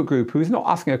Facebook group who's not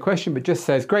asking a question, but just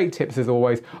says, great tips as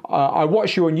always. I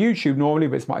watch you on YouTube normally,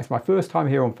 but it's my first time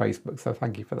here on Facebook, so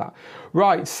thank you for that.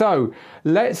 Right, so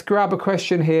let's grab a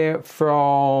question here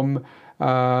from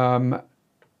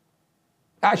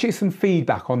actually some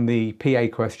feedback on the PA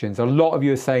questions. A lot of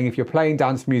you are saying if you're playing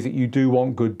dance music, you do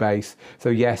want good bass. So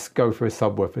yes, go for a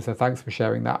subwoofer. So thanks for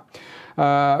sharing that.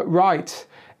 Right.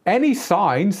 Any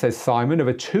sign, says Simon, of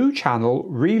a 2-channel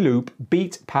Reloop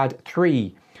Beatpad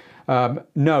 3?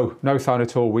 No sign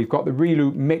at all. We've got the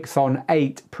Reloop Mix-On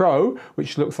 8 Pro,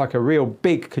 which looks like a real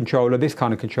big controller, this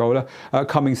kind of controller,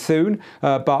 coming soon,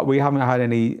 but we haven't had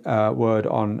any word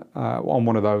on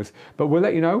one of those. But we'll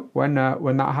let you know when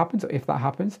that happens, if that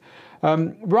happens.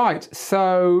 Right,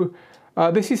 so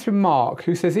this is from Mark,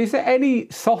 who says, is there any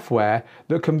software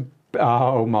that can,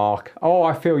 oh Mark, oh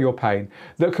I feel your pain,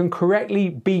 that can correctly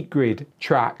beat grid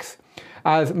tracks?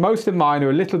 As most of mine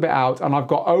are a little bit out, and I've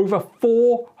got over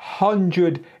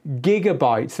 400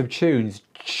 gigabytes of tunes,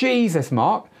 Jesus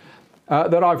Mark,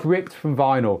 that I've ripped from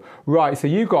vinyl. Right, so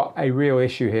you've got a real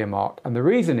issue here, Mark, and the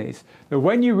reason is that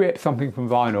when you rip something from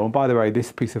vinyl, and by the way,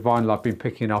 this piece of vinyl I've been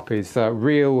picking up is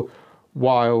Real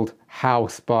Wild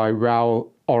House by Raul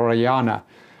Orellana.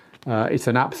 It's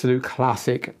an absolute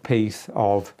classic piece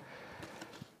of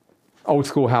old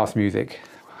school house music.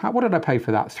 What did I pay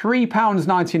for that?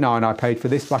 £3.99 I paid for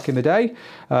this back in the day.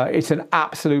 It's an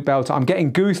absolute belter. I'm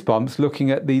getting goosebumps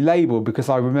looking at the label because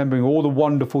I'm remembering all the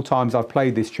wonderful times I've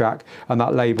played this track, and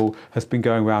that label has been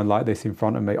going around like this in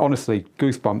front of me. Honestly,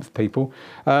 goosebumps, people.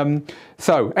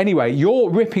 So anyway,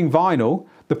 you're ripping vinyl.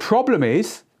 The problem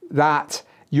is that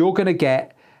you're going to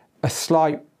get a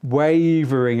slight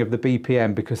wavering of the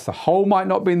BPM because the hole might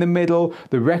not be in the middle,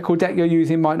 the record deck you're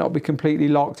using might not be completely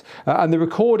locked, and the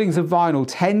recordings of vinyl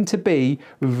tend to be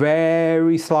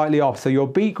very slightly off, so your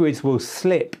beat grids will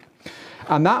slip,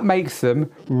 and that makes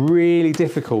them really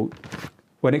difficult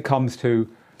when it comes to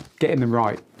getting them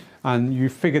right. And you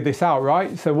figured this out,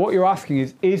 right? So what you're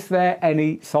asking is there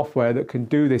any software that can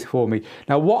do this for me?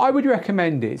 Now, what I would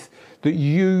recommend is that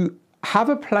you have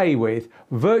a play with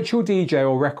Virtual DJ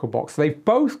or Recordbox. They've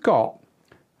both got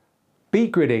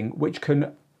beat gridding, which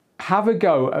can have a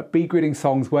go at beat gridding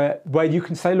songs where you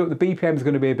can say, look, the BPM is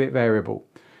going to be a bit variable.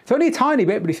 It's It's only a tiny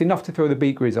bit, but it's enough to throw the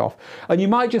beat grids off. And you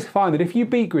might just find that if you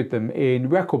beat grid them in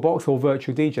Recordbox or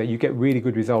Virtual DJ, you get really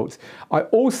good results. I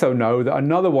also know that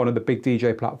another one of the big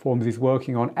DJ platforms is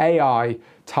working on AI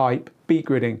type beat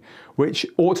gridding, which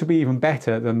ought to be even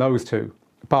better than those two.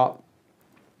 But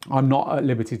I'm not at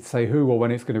liberty to say who or when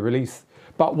it's going to release.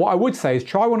 But what I would say is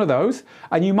try one of those,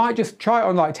 and you might just try it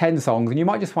on like 10 songs, and you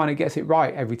might just find it gets it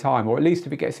right every time, or at least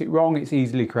if it gets it wrong, it's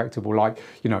easily correctable. Like,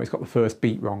 you know, it's got the first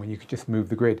beat wrong, and you could just move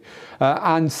the grid.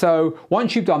 And so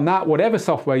once you've done that, whatever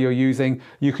software you're using,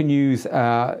 you can use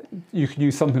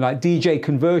something like DJ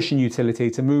conversion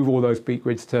utility to move all those beat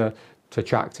grids to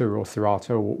Traktor or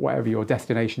Serato or whatever your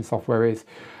destination software is.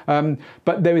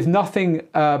 But there is nothing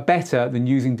better than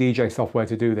using DJ software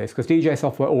to do this, because DJ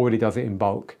software already does it in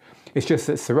bulk. It's just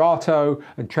that Serato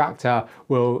and Traktor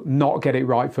will not get it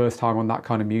right first time on that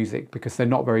kind of music because they're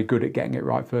not very good at getting it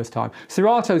right first time.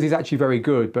 Serato's is actually very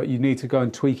good, but you need to go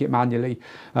and tweak it manually,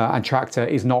 and Traktor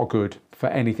is not good for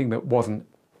anything that wasn't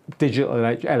digital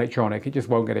electronic. It just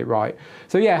won't get it right.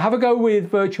 So yeah, have a go with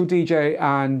Virtual DJ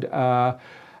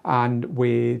and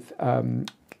with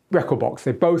Recordbox.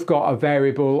 They've both got a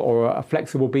variable or a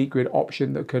flexible beat grid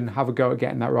option that can have a go at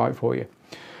getting that right for you.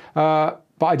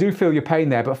 But I do feel your pain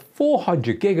there. But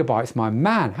 400 gigabytes, my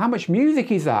man, how much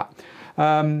music is that?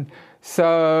 Mark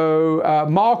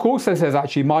also says,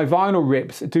 actually, my vinyl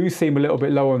rips do seem a little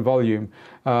bit low on volume,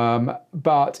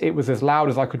 but it was as loud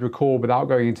as I could record without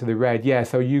going into the red. Yeah,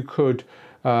 so you could,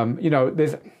 you know,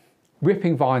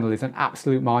 ripping vinyl is an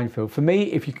absolute minefield. For me,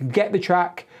 if you can get the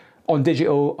track on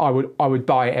digital, I would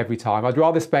buy it every time. I'd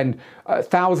rather spend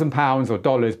 £1,000 or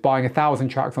dollars buying 1,000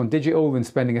 tracks on digital than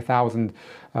spending 1,000,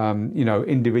 you know,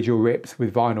 individual rips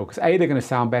with vinyl. Because A, they're going to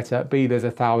sound better. B, there's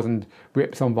 1,000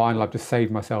 rips on vinyl. I've just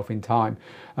saved myself in time.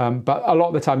 But a lot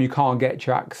of the time, you can't get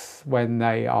tracks when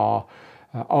they are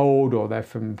old or they're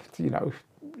from, you know,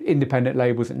 independent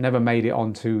labels that never made it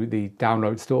onto the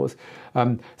download stores.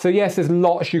 So yes, there's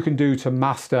lots you can do to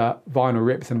master vinyl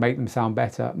rips and make them sound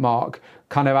better, Mark.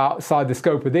 Kind of outside the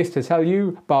scope of this to tell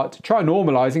you, but try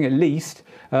normalizing at least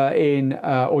in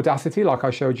Audacity, like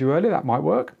I showed you earlier. That might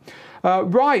work.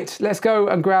 Right, let's go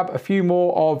and grab a few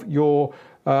more of your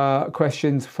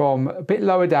questions from a bit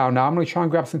lower down now. I'm going to try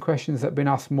and grab some questions that have been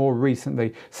asked more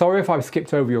recently. Sorry if I've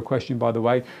skipped over your question, by the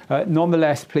way.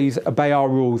 Nonetheless, please obey our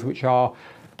rules, which are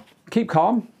keep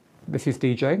calm. This is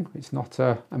DJing, it's not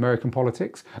American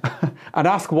politics. And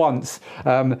ask once.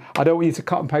 I don't want you to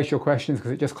cut and paste your questions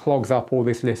because it just clogs up all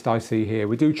this list I see here.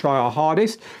 We do try our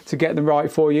hardest to get them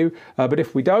right for you, but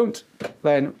if we don't,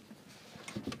 then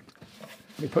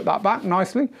we put that back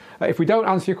nicely. If we don't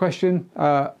answer your question,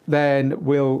 then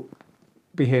we'll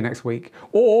be here next week.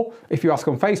 Or if you ask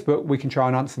on Facebook, we can try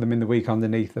and answer them in the week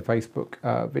underneath the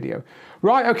Facebook video.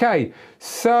 Right, okay,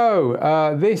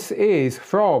 so this is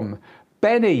from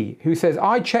Benny, who says,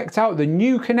 I checked out the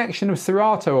new connection of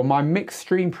Serato on my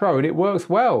Mixstream Pro and it works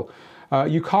well.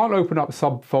 You can't open up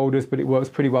subfolders, but it works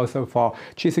pretty well so far.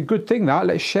 Which is a good thing, that.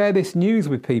 Let's share this news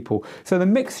with people. So the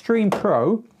Mixstream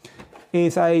Pro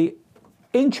is a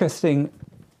interesting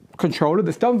controller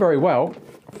that's done very well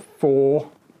for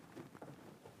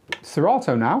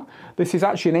Serato now. This is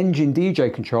actually an Engine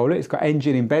DJ controller. It's got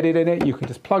Engine embedded in it. You can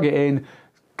just plug it in,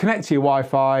 connect to your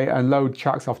Wi-Fi and load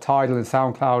tracks off Tidal and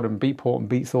SoundCloud and Beatport and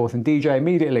BeatSource and DJ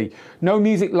immediately. No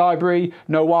music library,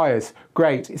 no wires.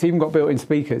 Great. It's even got built-in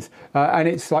speakers. And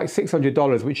it's like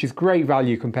 $600, which is great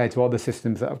value compared to other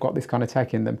systems that have got this kind of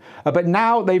tech in them. But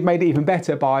now they've made it even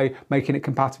better by making it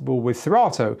compatible with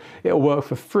Serato. It'll work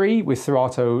for free with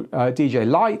Serato DJ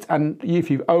Lite, and if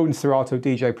you've owned Serato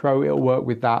DJ Pro, it'll work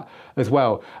with that as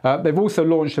well. They've also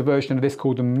launched a version of this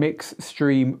called the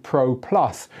Mixstream Pro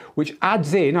Plus, which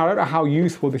adds in, I don't know how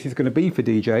useful this is going to be for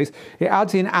DJs, it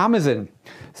adds in Amazon.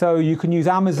 So you can use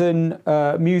Amazon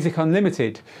Music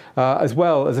Unlimited as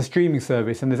well as a streaming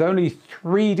service. And there's only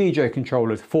 3 DJ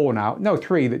controllers, 4 now, no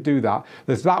 3 that do that.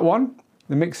 There's that one,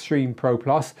 the Mixstream Pro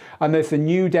Plus, and there's the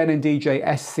new Denon DJ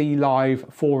SC Live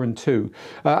 4 and 2.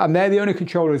 And they're the only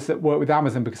controllers that work with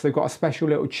Amazon because they've got a special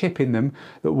little chip in them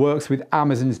that works with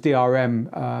Amazon's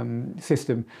DRM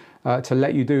system to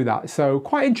let you do that. So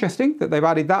quite interesting that they've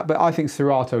added that, but I think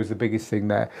Serato is the biggest thing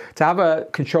there. To have a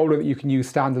controller that you can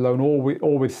use standalone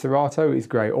or with Serato is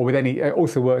great, or with any, it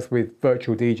also works with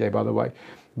Virtual DJ, by the way,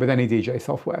 with any DJ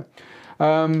software.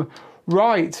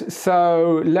 Right,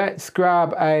 so let's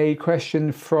grab a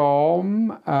question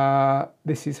from,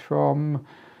 this is from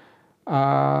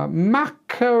Macarius,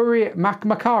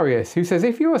 who says,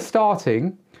 if you are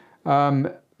starting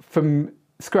from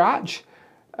scratch,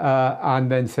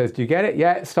 and then says, do you get it?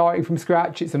 Yeah, starting from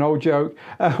scratch, it's an old joke.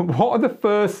 What are the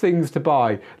first things to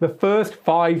buy? The first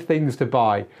 5 things to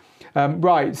buy.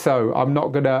 Right, so I'm not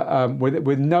gonna,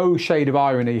 with no shade of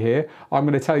irony here, I'm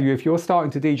gonna tell you, if you're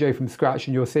starting to DJ from scratch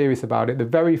and you're serious about it, the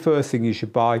very first thing you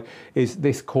should buy is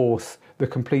this course, the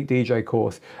complete DJ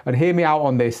course. And hear me out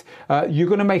on this. You're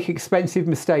going to make expensive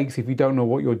mistakes if you don't know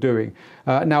what you're doing.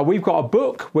 Now, we've got a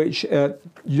book which you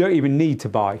don't even need to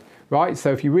buy, right?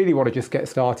 So if you really want to just get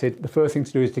started, the first thing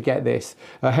to do is to get this.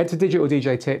 Head to Digital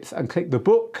DJ Tips and click the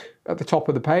book at the top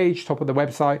of the page, top of the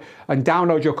website, and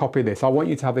download your copy of this. I want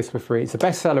you to have this for free. It's a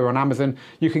bestseller on Amazon.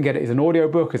 You can get it as an audio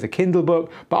book, as a Kindle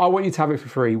book, but I want you to have it for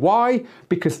free. Why?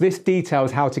 Because this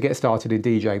details how to get started in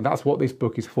DJing. That's what this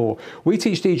book is for. We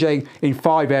teach DJing in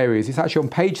 5 areas. It's actually on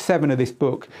page 7 of this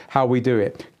book, how we do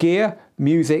it. Gear,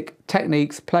 music,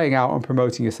 techniques, playing out, and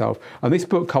promoting yourself. And this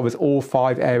book covers all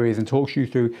 5 areas and talks you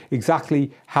through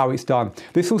exactly how it's done.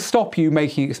 This will stop you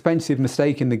making expensive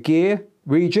mistake in the gear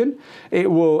region.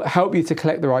 It will help you to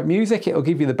collect the right music. It'll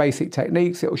give you the basic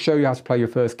techniques. It'll show you how to play your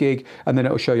first gig, and then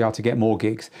it'll show you how to get more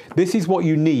gigs. This is what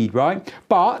you need, right?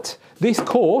 But this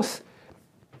course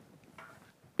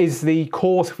is the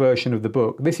course version of the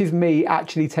book. This is me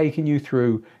actually taking you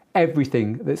through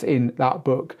everything that's in that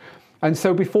book. And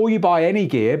so before you buy any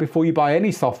gear, before you buy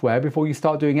any software, before you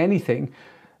start doing anything,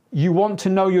 you want to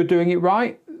know you're doing it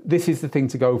right. This is the thing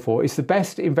to go for. It's the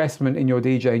best investment in your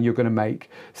DJing you're going to make.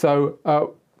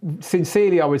 So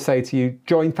sincerely, I would say to you,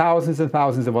 join thousands and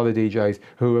thousands of other DJs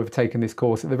who have taken this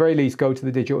course. At the very least, go to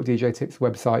the Digital DJ Tips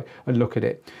website and look at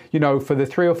it. You know, for the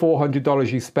 $300 or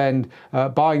 $400 you spend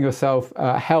buying yourself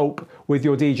help with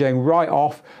your DJing right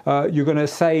off, you're going to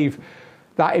save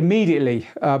that immediately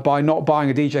by not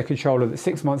buying a DJ controller that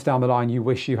 6 months down the line you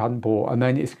wish you hadn't bought, and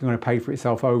then it's going to pay for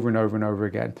itself over and over and over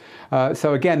again.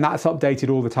 So again, that's updated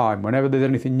all the time. Whenever there's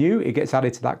anything new, it gets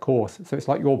added to that course. So it's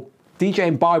like your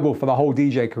DJing Bible for the whole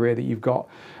DJ career that you've got.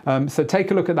 So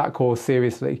take a look at that course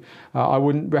seriously. I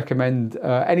wouldn't recommend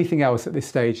anything else at this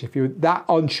stage. If you're that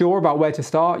unsure about where to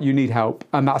start, you need help,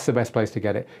 and that's the best place to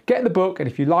get it. Get the book, and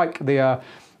if you like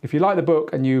the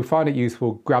book and you find it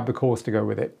useful, grab the course to go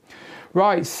with it.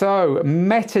 Right, so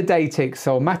Metadatics,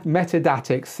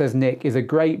 Metadatics, says Nick, is a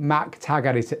great Mac tag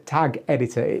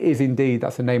editor. It is indeed.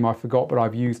 That's a name I forgot, but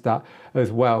I've used that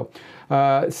as well.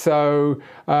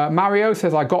 Mario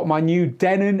says, I got my new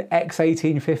Denon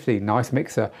X1850, nice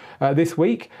mixer, this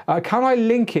week. Can I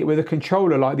link it with a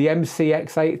controller like the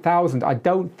MCX8000? I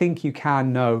don't think you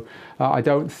can, no. I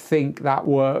don't think that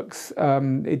works.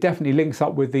 It definitely links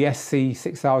up with the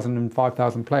SC6000 and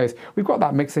 5000 players. We've got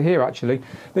that mixer here, actually.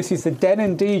 This is the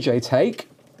Denon DJ Take.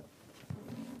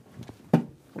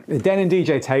 The Denon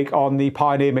DJ Take on the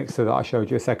Pioneer mixer that I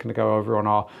showed you a second ago over on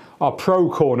our Pro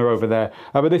corner over there.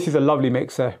 But this is a lovely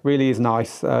mixer, really is nice.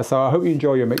 So I hope you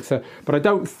enjoy your mixer. But I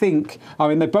don't think, I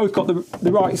mean, they've both got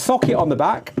the right socket on the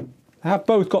back. They have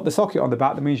both got the socket on the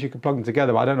back. That means you can plug them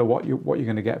together. But I don't know what you're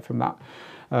going to get from that.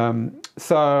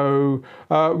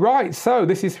 Right, so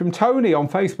this is from Tony on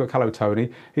Facebook. Hello,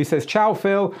 Tony. He says, ciao,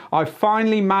 Phil. I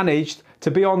finally managed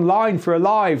to be online for a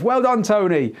live. Well done,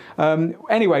 Tony.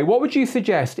 Anyway, what would you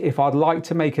suggest if I'd like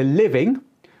to make a living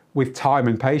with time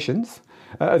and patience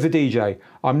as a DJ?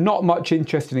 I'm not much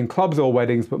interested in clubs or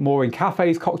weddings, but more in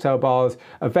cafes, cocktail bars,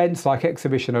 events like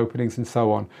exhibition openings and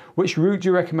so on. Which route do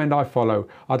you recommend I follow?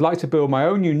 I'd like to build my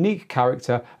own unique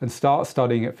character and start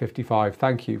studying at 55.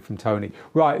 Thank you, from Tony.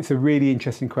 Right, it's a really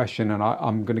interesting question, and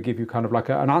I'm going to give you kind of like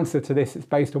an answer to this. It's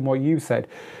based on what you said.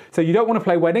 So you don't want to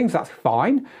play weddings, that's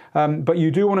fine, but you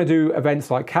do want to do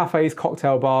events like cafes,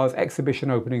 cocktail bars,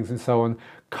 exhibition openings and so on,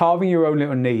 carving your own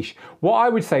little niche. What I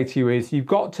would say to you is you've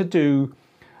got to do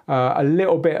a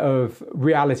little bit of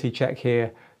reality check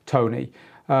here, Tony.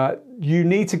 You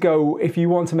need to go, if you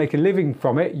want to make a living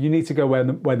from it, you need to go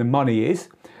where the money is.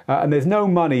 And there's no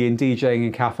money in DJing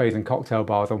in cafes and cocktail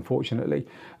bars, unfortunately.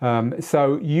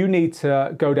 So you need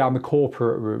to go down the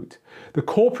corporate route. The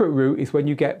corporate route is when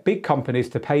you get big companies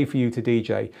to pay for you to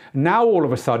DJ. Now all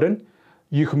of a sudden,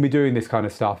 you can be doing this kind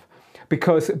of stuff,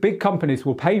 because big companies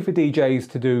will pay for DJs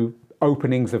to do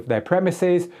openings of their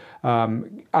premises,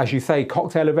 as you say,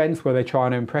 cocktail events where they're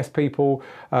trying to impress people.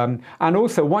 And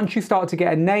also, once you start to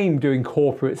get a name doing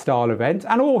corporate style events,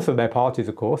 and also their parties,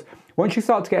 of course, once you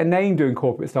start to get a name doing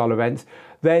corporate style events,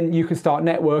 then you can start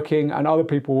networking and other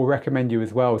people will recommend you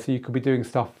as well. So you could be doing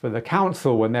stuff for the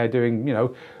council when they're doing, you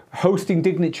know, hosting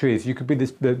dignitaries. You could be the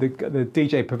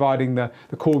DJ providing the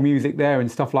cool music there and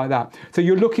stuff like that. So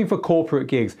you're looking for corporate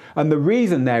gigs, and the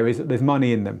reason there is that there's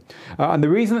money in them. And the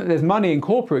reason that there's money in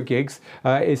corporate gigs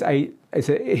here's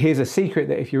a secret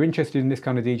that if you're interested in this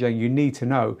kind of DJing, you need to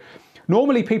know.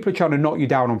 Normally people are trying to knock you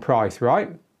down on price, right?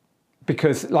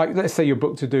 because, like, let's say you're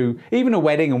booked to do even a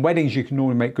wedding, and weddings you can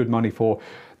normally make good money for.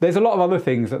 There's a lot of other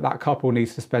things that that couple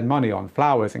needs to spend money on: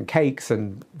 flowers and cakes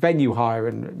and venue hire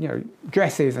and, you know,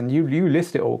 dresses, and you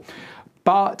list it all.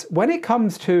 But when it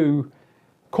comes to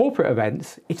corporate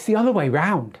events, it's the other way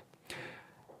round.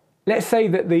 Let's say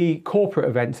that the corporate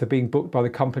events are being booked by the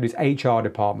company's HR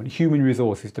department, human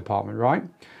resources department, right?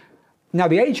 Now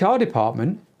the HR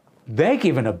department, they're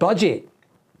given a budget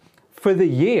for the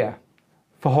year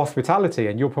for hospitality,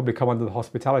 and you'll probably come under the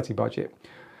hospitality budget.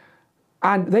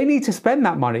 And they need to spend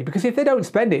that money, because if they don't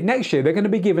spend it next year, they're going to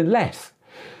be given less.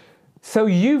 So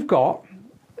you've got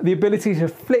the ability to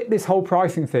flip this whole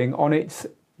pricing thing on its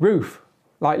roof,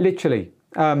 like literally,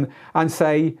 and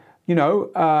say, you know,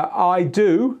 I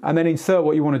do, and then insert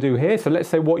what you want to do here. So let's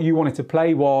say what you wanted to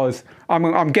play was,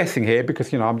 I'm guessing here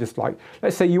because, you know, I'm just like,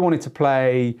 let's say you wanted to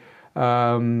play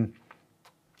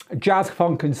jazz,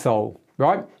 funk and soul,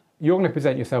 right? You're going to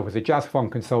present yourself as a jazz,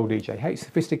 funk and soul DJ. Hey,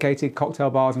 sophisticated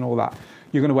cocktail bars and all that.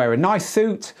 You're going to wear a nice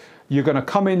suit. You're going to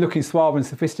come in looking suave and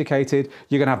sophisticated.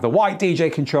 You're going to have the white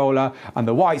DJ controller and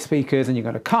the white speakers, and you're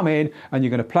going to come in and you're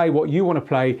going to play what you want to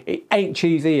play. It ain't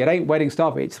cheesy. It ain't wedding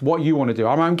stuff. It's what you want to do.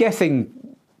 I'm guessing,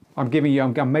 I'm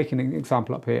making an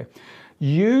example up here.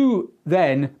 You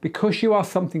then, because you are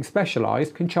something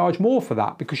specialized, can charge more for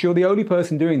that because you're the only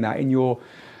person doing that in your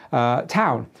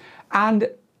town. And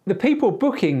the people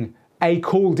booking a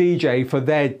cool DJ for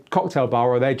their cocktail bar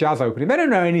or their jazz opening, they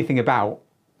don't know anything about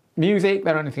music,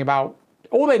 they don't know anything about,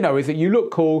 all they know is that you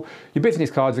look cool, your business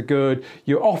cards are good,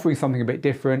 you're offering something a bit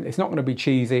different, it's not going to be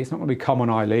cheesy, it's not going to be come on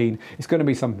Eileen, it's going to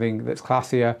be something that's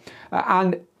classier.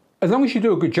 And as long as you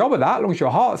do a good job of that, as long as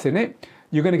your heart's in it,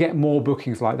 you're going to get more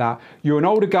bookings like that. You're an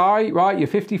older guy, right? You're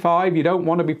 55, you don't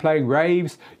want to be playing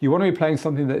raves, you want to be playing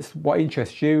something that's what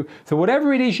interests you. So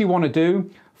whatever it is you want to do,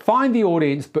 find the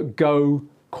audience, but go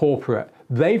corporate.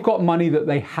 They've got money that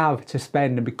they have to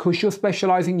spend, and because you're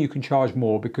specializing, you can charge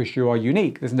more because you are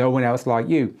unique. There's no one else like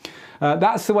you.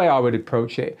 That's the way I would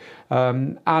approach it.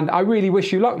 And I really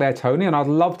wish you luck there, Tony, and I'd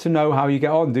love to know how you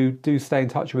get on. Do stay in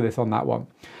touch with us on that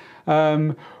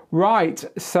one. Right,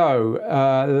 so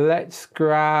let's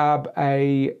grab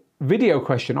a video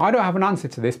question. I don't have an answer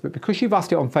to this, but because you've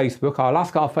asked it on Facebook, I'll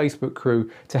ask our Facebook crew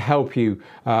to help you,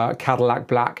 Cadillac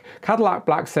Black. Cadillac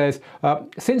Black says,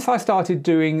 since I started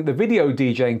doing the video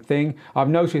DJing thing, I've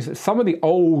noticed that some of the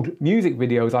old music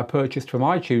videos I purchased from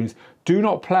iTunes do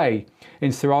not play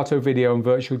in Serato Video and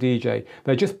Virtual DJ.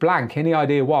 They're just blank. Any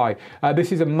idea why?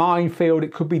 This is a minefield.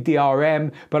 It could be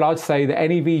DRM, but I'd say that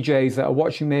any VJs that are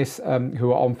watching this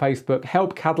who are on Facebook,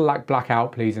 help Cadillac Black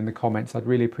out, please, in the comments. I'd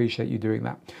really appreciate you doing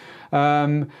that.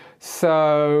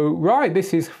 So, right,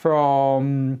 this is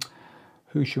from,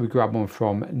 who should we grab one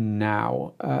from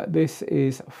now? This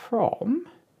is from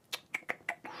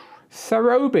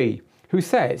Sarobi, who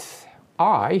says,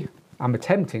 I'm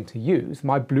attempting to use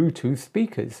my Bluetooth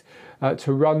speakers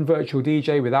to run Virtual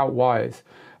DJ without wires.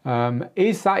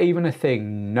 Is that even a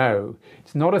thing? No,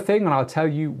 it's not a thing, and I'll tell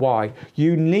you why.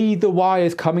 You need the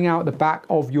wires coming out the back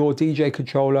of your DJ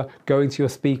controller going to your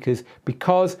speakers,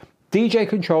 because DJ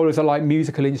controllers are like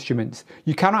musical instruments.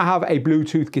 You cannot have a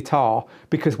Bluetooth guitar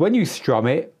because when you strum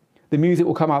it, the music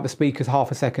will come out the speakers half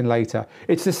a second later.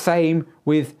 It's the same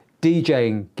with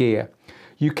DJing gear.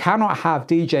 You cannot have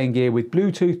DJing gear with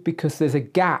Bluetooth because there's a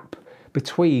gap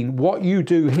between what you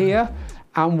do here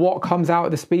and what comes out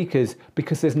of the speakers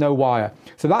because there's no wire.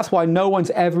 So that's why no one's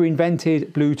ever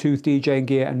invented Bluetooth DJing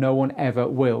gear, and no one ever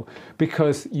will,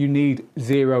 because you need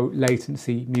zero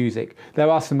latency music. There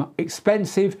are some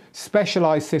expensive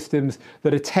specialized systems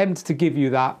that attempt to give you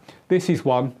that. This is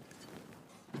one.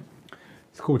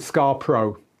 It's called Scar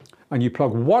Pro. And you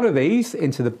plug one of these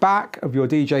into the back of your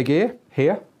DJ gear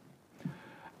here,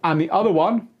 and the other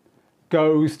one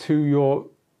goes to your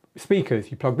speakers.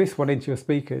 You plug this one into your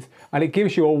speakers, and it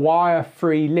gives you a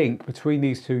wire-free link between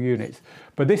these two units.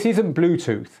 But this isn't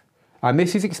Bluetooth, and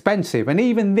this is expensive, and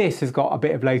even this has got a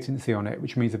bit of latency on it,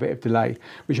 which means a bit of delay,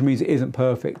 which means it isn't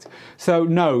perfect. So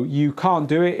no, you can't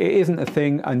do it. It isn't a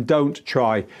thing, and don't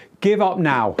try. Give up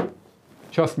now.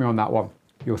 Trust me on that one.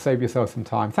 You'll save yourself some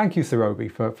time. Thank you,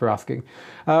 Sarobi, for asking.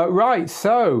 Right,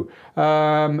 so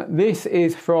this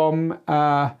is from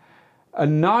a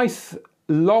nice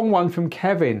long one from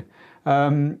Kevin.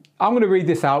 I'm going to read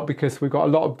this out because we've got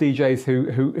a lot of DJs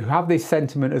who have this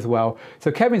sentiment as well.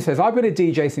 So Kevin says, I've been a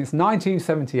DJ since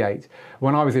 1978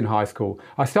 when I was in high school.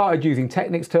 I started using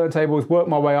Technics turntables, worked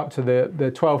my way up to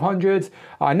the 1200s.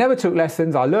 I never took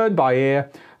lessons. I learned by ear.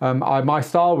 My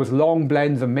style was long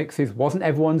blends and mixes. Wasn't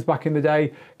everyone's back in the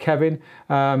day, Kevin.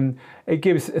 It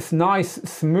gives a nice,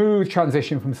 smooth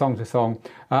transition from song to song,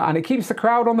 and it keeps the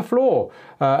crowd on the floor,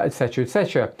 etc.,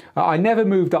 etc. I never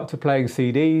moved up to playing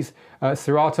CDs,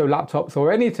 Serato laptops,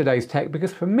 or any of today's tech,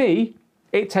 because for me,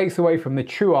 it takes away from the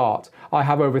true art. I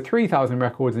have over 3,000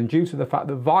 records, and due to the fact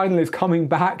that vinyl is coming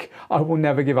back, I will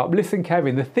never give up. Listen,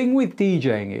 Kevin, the thing with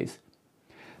DJing is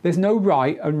there's no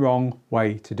right and wrong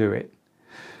way to do it.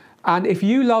 And if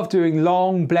you love doing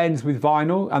long blends with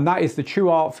vinyl, and that is the true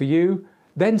art for you,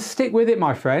 then stick with it,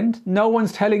 my friend. No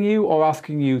one's telling you or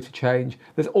asking you to change.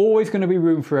 There's always going to be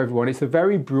room for everyone. It's a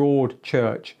very broad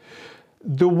church.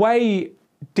 The way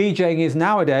DJing is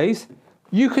nowadays,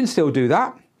 you can still do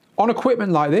that. On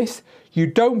equipment like this, you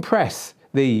don't press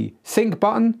the sync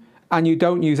button and you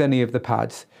don't use any of the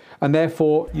pads. And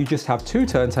therefore, you just have two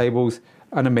turntables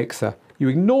and a mixer. You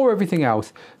ignore everything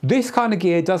else. This kind of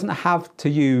gear doesn't have to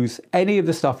use any of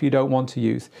the stuff you don't want to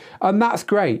use. And that's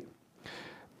great.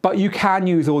 But you can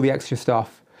use all the extra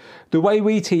stuff. The way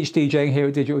we teach DJing here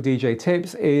at Digital DJ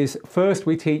Tips is first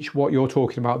we teach what you're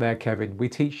talking about there, Kevin. We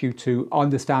teach you to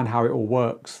understand how it all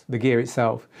works, the gear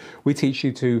itself. We teach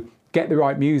you to get the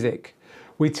right music.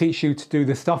 We teach you to do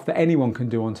the stuff that anyone can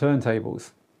do on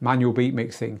turntables. Manual beat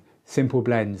mixing, simple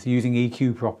blends, using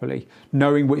EQ properly,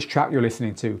 knowing which track you're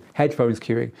listening to, headphones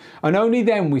queuing. And only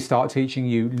then we start teaching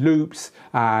you loops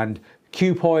and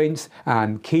cue points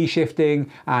and key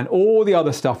shifting and all the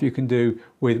other stuff you can do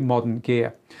with modern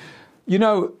gear. You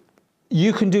know,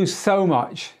 you can do so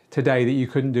much today that you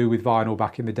couldn't do with vinyl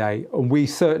back in the day, and we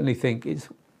certainly think it's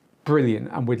brilliant,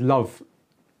 and we'd love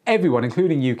everyone,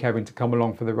 including you, Kevin, to come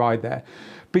along for the ride there.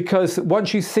 Because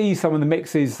once you see some of the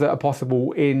mixes that are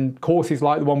possible in courses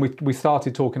like the one we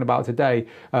started talking about today,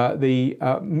 the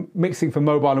mixing for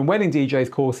mobile and wedding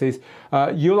DJs courses,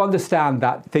 you'll understand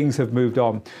that things have moved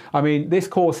on. I mean, this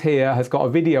course here has got a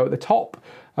video at the top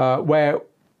where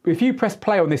if you press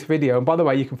play on this video, and by the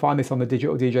way, you can find this on the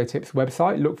Digital DJ Tips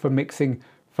website, look for mixing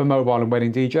for mobile and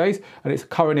wedding DJs, and it's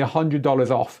currently $100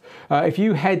 off. If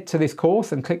you head to this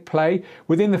course and click play,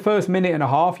 within the first minute and a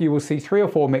half, you will see 3 or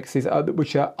 4 mixes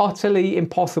which are utterly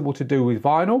impossible to do with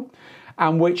vinyl,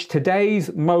 and which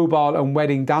today's mobile and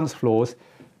wedding dance floors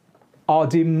are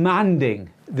demanding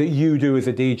that you do as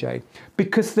a DJ.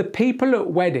 Because the people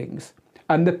at weddings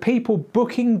and the people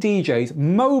booking DJs,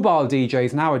 mobile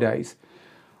DJs nowadays,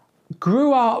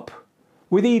 grew up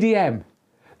with EDM.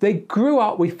 They grew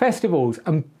up with festivals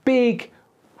and big,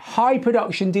 high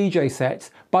production DJ sets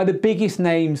by the biggest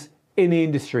names in the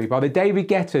industry, by the David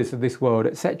Guettas of this world,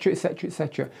 etc., etc.,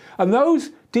 etc. And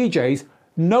those DJs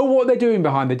know what they're doing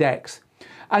behind the decks.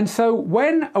 And so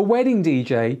when a wedding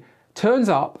DJ turns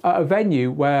up at a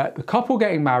venue where the couple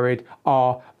getting married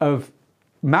are of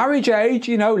marriage age,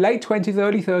 you know, late 20s,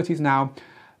 early 30s now,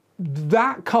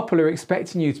 that couple are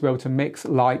expecting you to be able to mix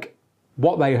like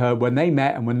what they heard when they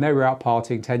met and when they were out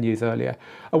partying 10 years earlier.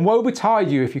 And woe betide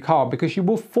you if you can't, because you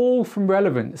will fall from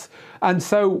relevance. And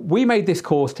so we made this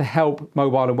course to help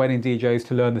mobile and wedding DJs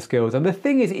to learn the skills. And the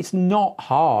thing is, it's not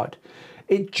hard.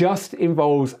 It just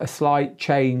involves a slight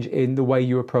change in the way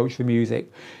you approach the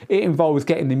music. It involves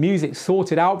getting the music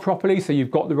sorted out properly so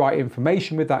you've got the right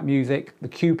information with that music, the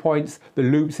cue points, the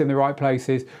loops in the right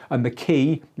places, and the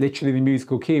key, literally the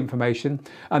musical key information.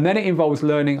 And then it involves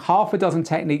learning half a dozen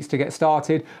techniques to get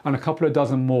started and a couple of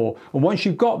dozen more. And once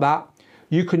you've got that,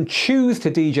 you can choose to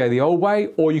DJ the old way,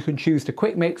 or you can choose to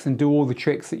quick mix and do all the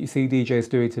tricks that you see DJs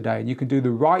doing today. And you can do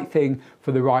the right thing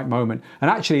for the right moment.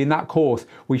 And actually in that course,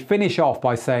 we finish off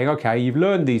by saying, okay, you've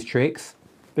learned these tricks.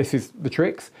 This is the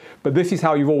tricks, but this is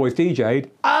how you've always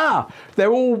DJ'd.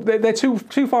 They're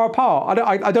too far apart.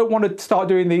 I don't want to start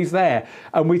doing these there.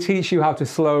 And we teach you how to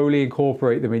slowly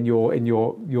incorporate them in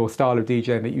your style of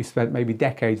DJing that you spent maybe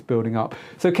decades building up.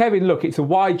 So Kevin, look, it's a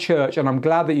wide church, and I'm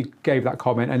glad that you gave that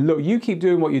comment. And look, you keep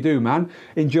doing what you do, man.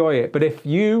 Enjoy it. But if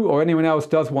you or anyone else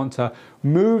does want to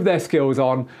move their skills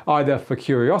on, either for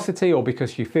curiosity or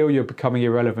because you feel you're becoming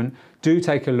irrelevant, do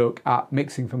take a look at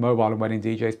mixing for mobile and wedding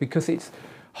DJs, because it's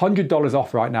 $100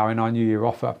 off right now in our New Year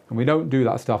offer, and we don't do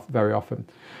that stuff very often.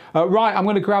 Right, I'm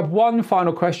going to grab one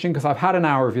final question because I've had an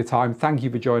hour of your time. Thank you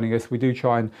for joining us. We do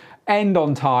try and end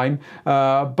on time,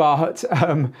 but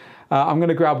I'm going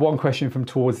to grab one question from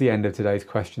towards the end of today's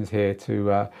questions here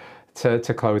to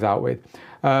close out with.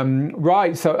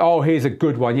 Right, so here's a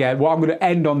good one. Yeah, well, I'm going to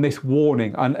end on this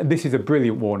warning, and this is a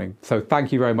brilliant warning. So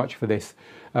thank you very much for this.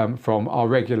 from our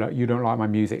regular You Don't Like My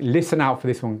Music. Listen out for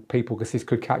this one, people, because this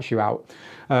could catch you out.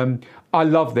 I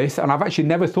love this, and I've actually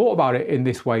never thought about it in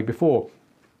this way before.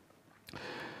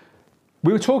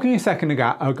 We were talking a second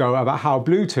ago about how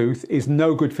Bluetooth is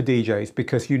no good for DJs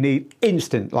because you need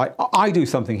instant. Like, I do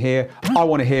something here, I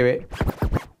want to hear it.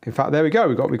 In fact, there we go.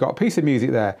 We've got a piece of music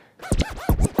there.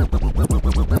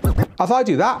 As I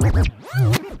do that,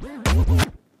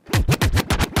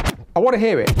 I want to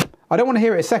hear it. I don't want to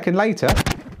hear it a second later.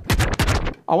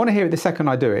 I want to hear it the second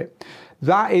I do it.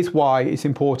 That is why it's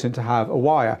important to have a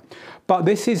wire. But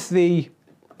this is the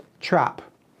trap.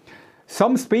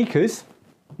 Some speakers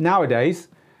nowadays,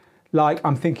 like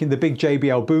I'm thinking the big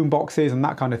JBL boom boxes and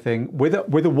that kind of thing, with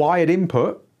a wired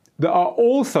input that are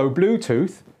also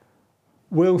Bluetooth,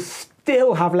 will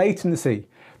still have latency.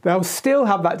 They'll still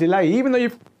have that delay, even though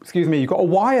you've got a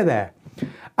wire there.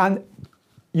 And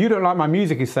You Don't Like My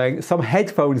Music is saying some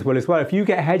headphones will as well. If you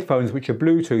get headphones which are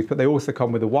Bluetooth, but they also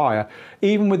come with a wire,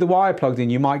 even with the wire plugged in,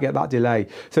 you might get that delay.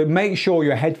 So make sure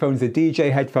your headphones are DJ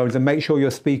headphones, and make sure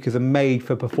your speakers are made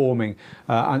for performing.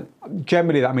 And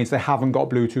generally that means they haven't got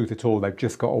Bluetooth at all. They've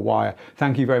just got a wire.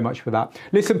 Thank you very much for that.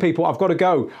 Listen, people, I've got to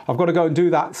go. I've got to go and do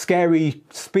that scary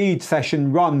speed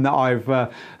session run that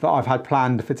I've had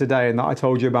planned for today and that I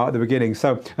told you about at the beginning.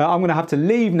 So I'm going to have to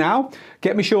leave now,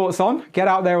 get my shorts on, get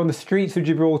out there on the streets of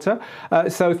Gibraltar.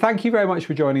 So thank you very much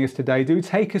for joining us today. Do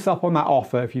take us up on that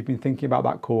offer if you've been thinking about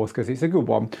that course, because it's a good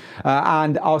one.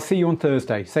 And I'll see you on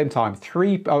Thursday, same time,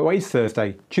 it's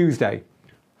Thursday, Tuesday,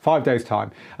 5 days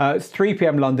time. It's 3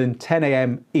 p.m. London, 10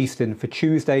 a.m. Eastern for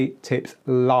Tuesday Tips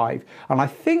Live. And I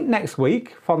think next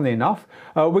week, funnily enough,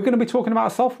 we're going to be talking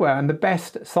about software and the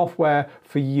best software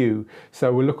for you.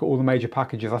 So we'll look at all the major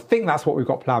packages. I think that's what we've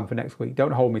got planned for next week.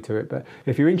 Don't hold me to it, but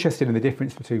if you're interested in the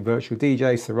difference between Virtual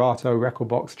DJ, Serato,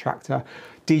 Recordbox, Traktor,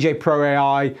 DJ Pro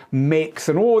AI, Mix,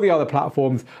 and all the other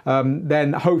platforms,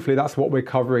 then hopefully that's what we're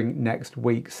covering next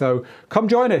week. So come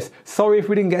join us. Sorry if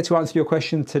we didn't get to answer your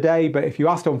question today, but if you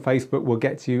asked on Facebook, we'll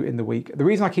get to you in the week. The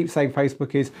reason I keep saying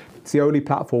Facebook is it's the only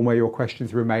platform where your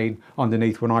questions remain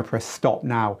underneath when I press stop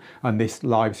now and this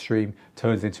live stream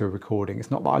turns into a recording.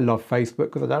 It's not that I love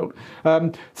Facebook, because I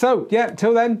don't. So yeah,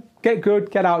 till then, get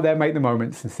good, get out there, make the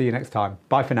moments, and see you next time.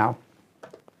 Bye for now.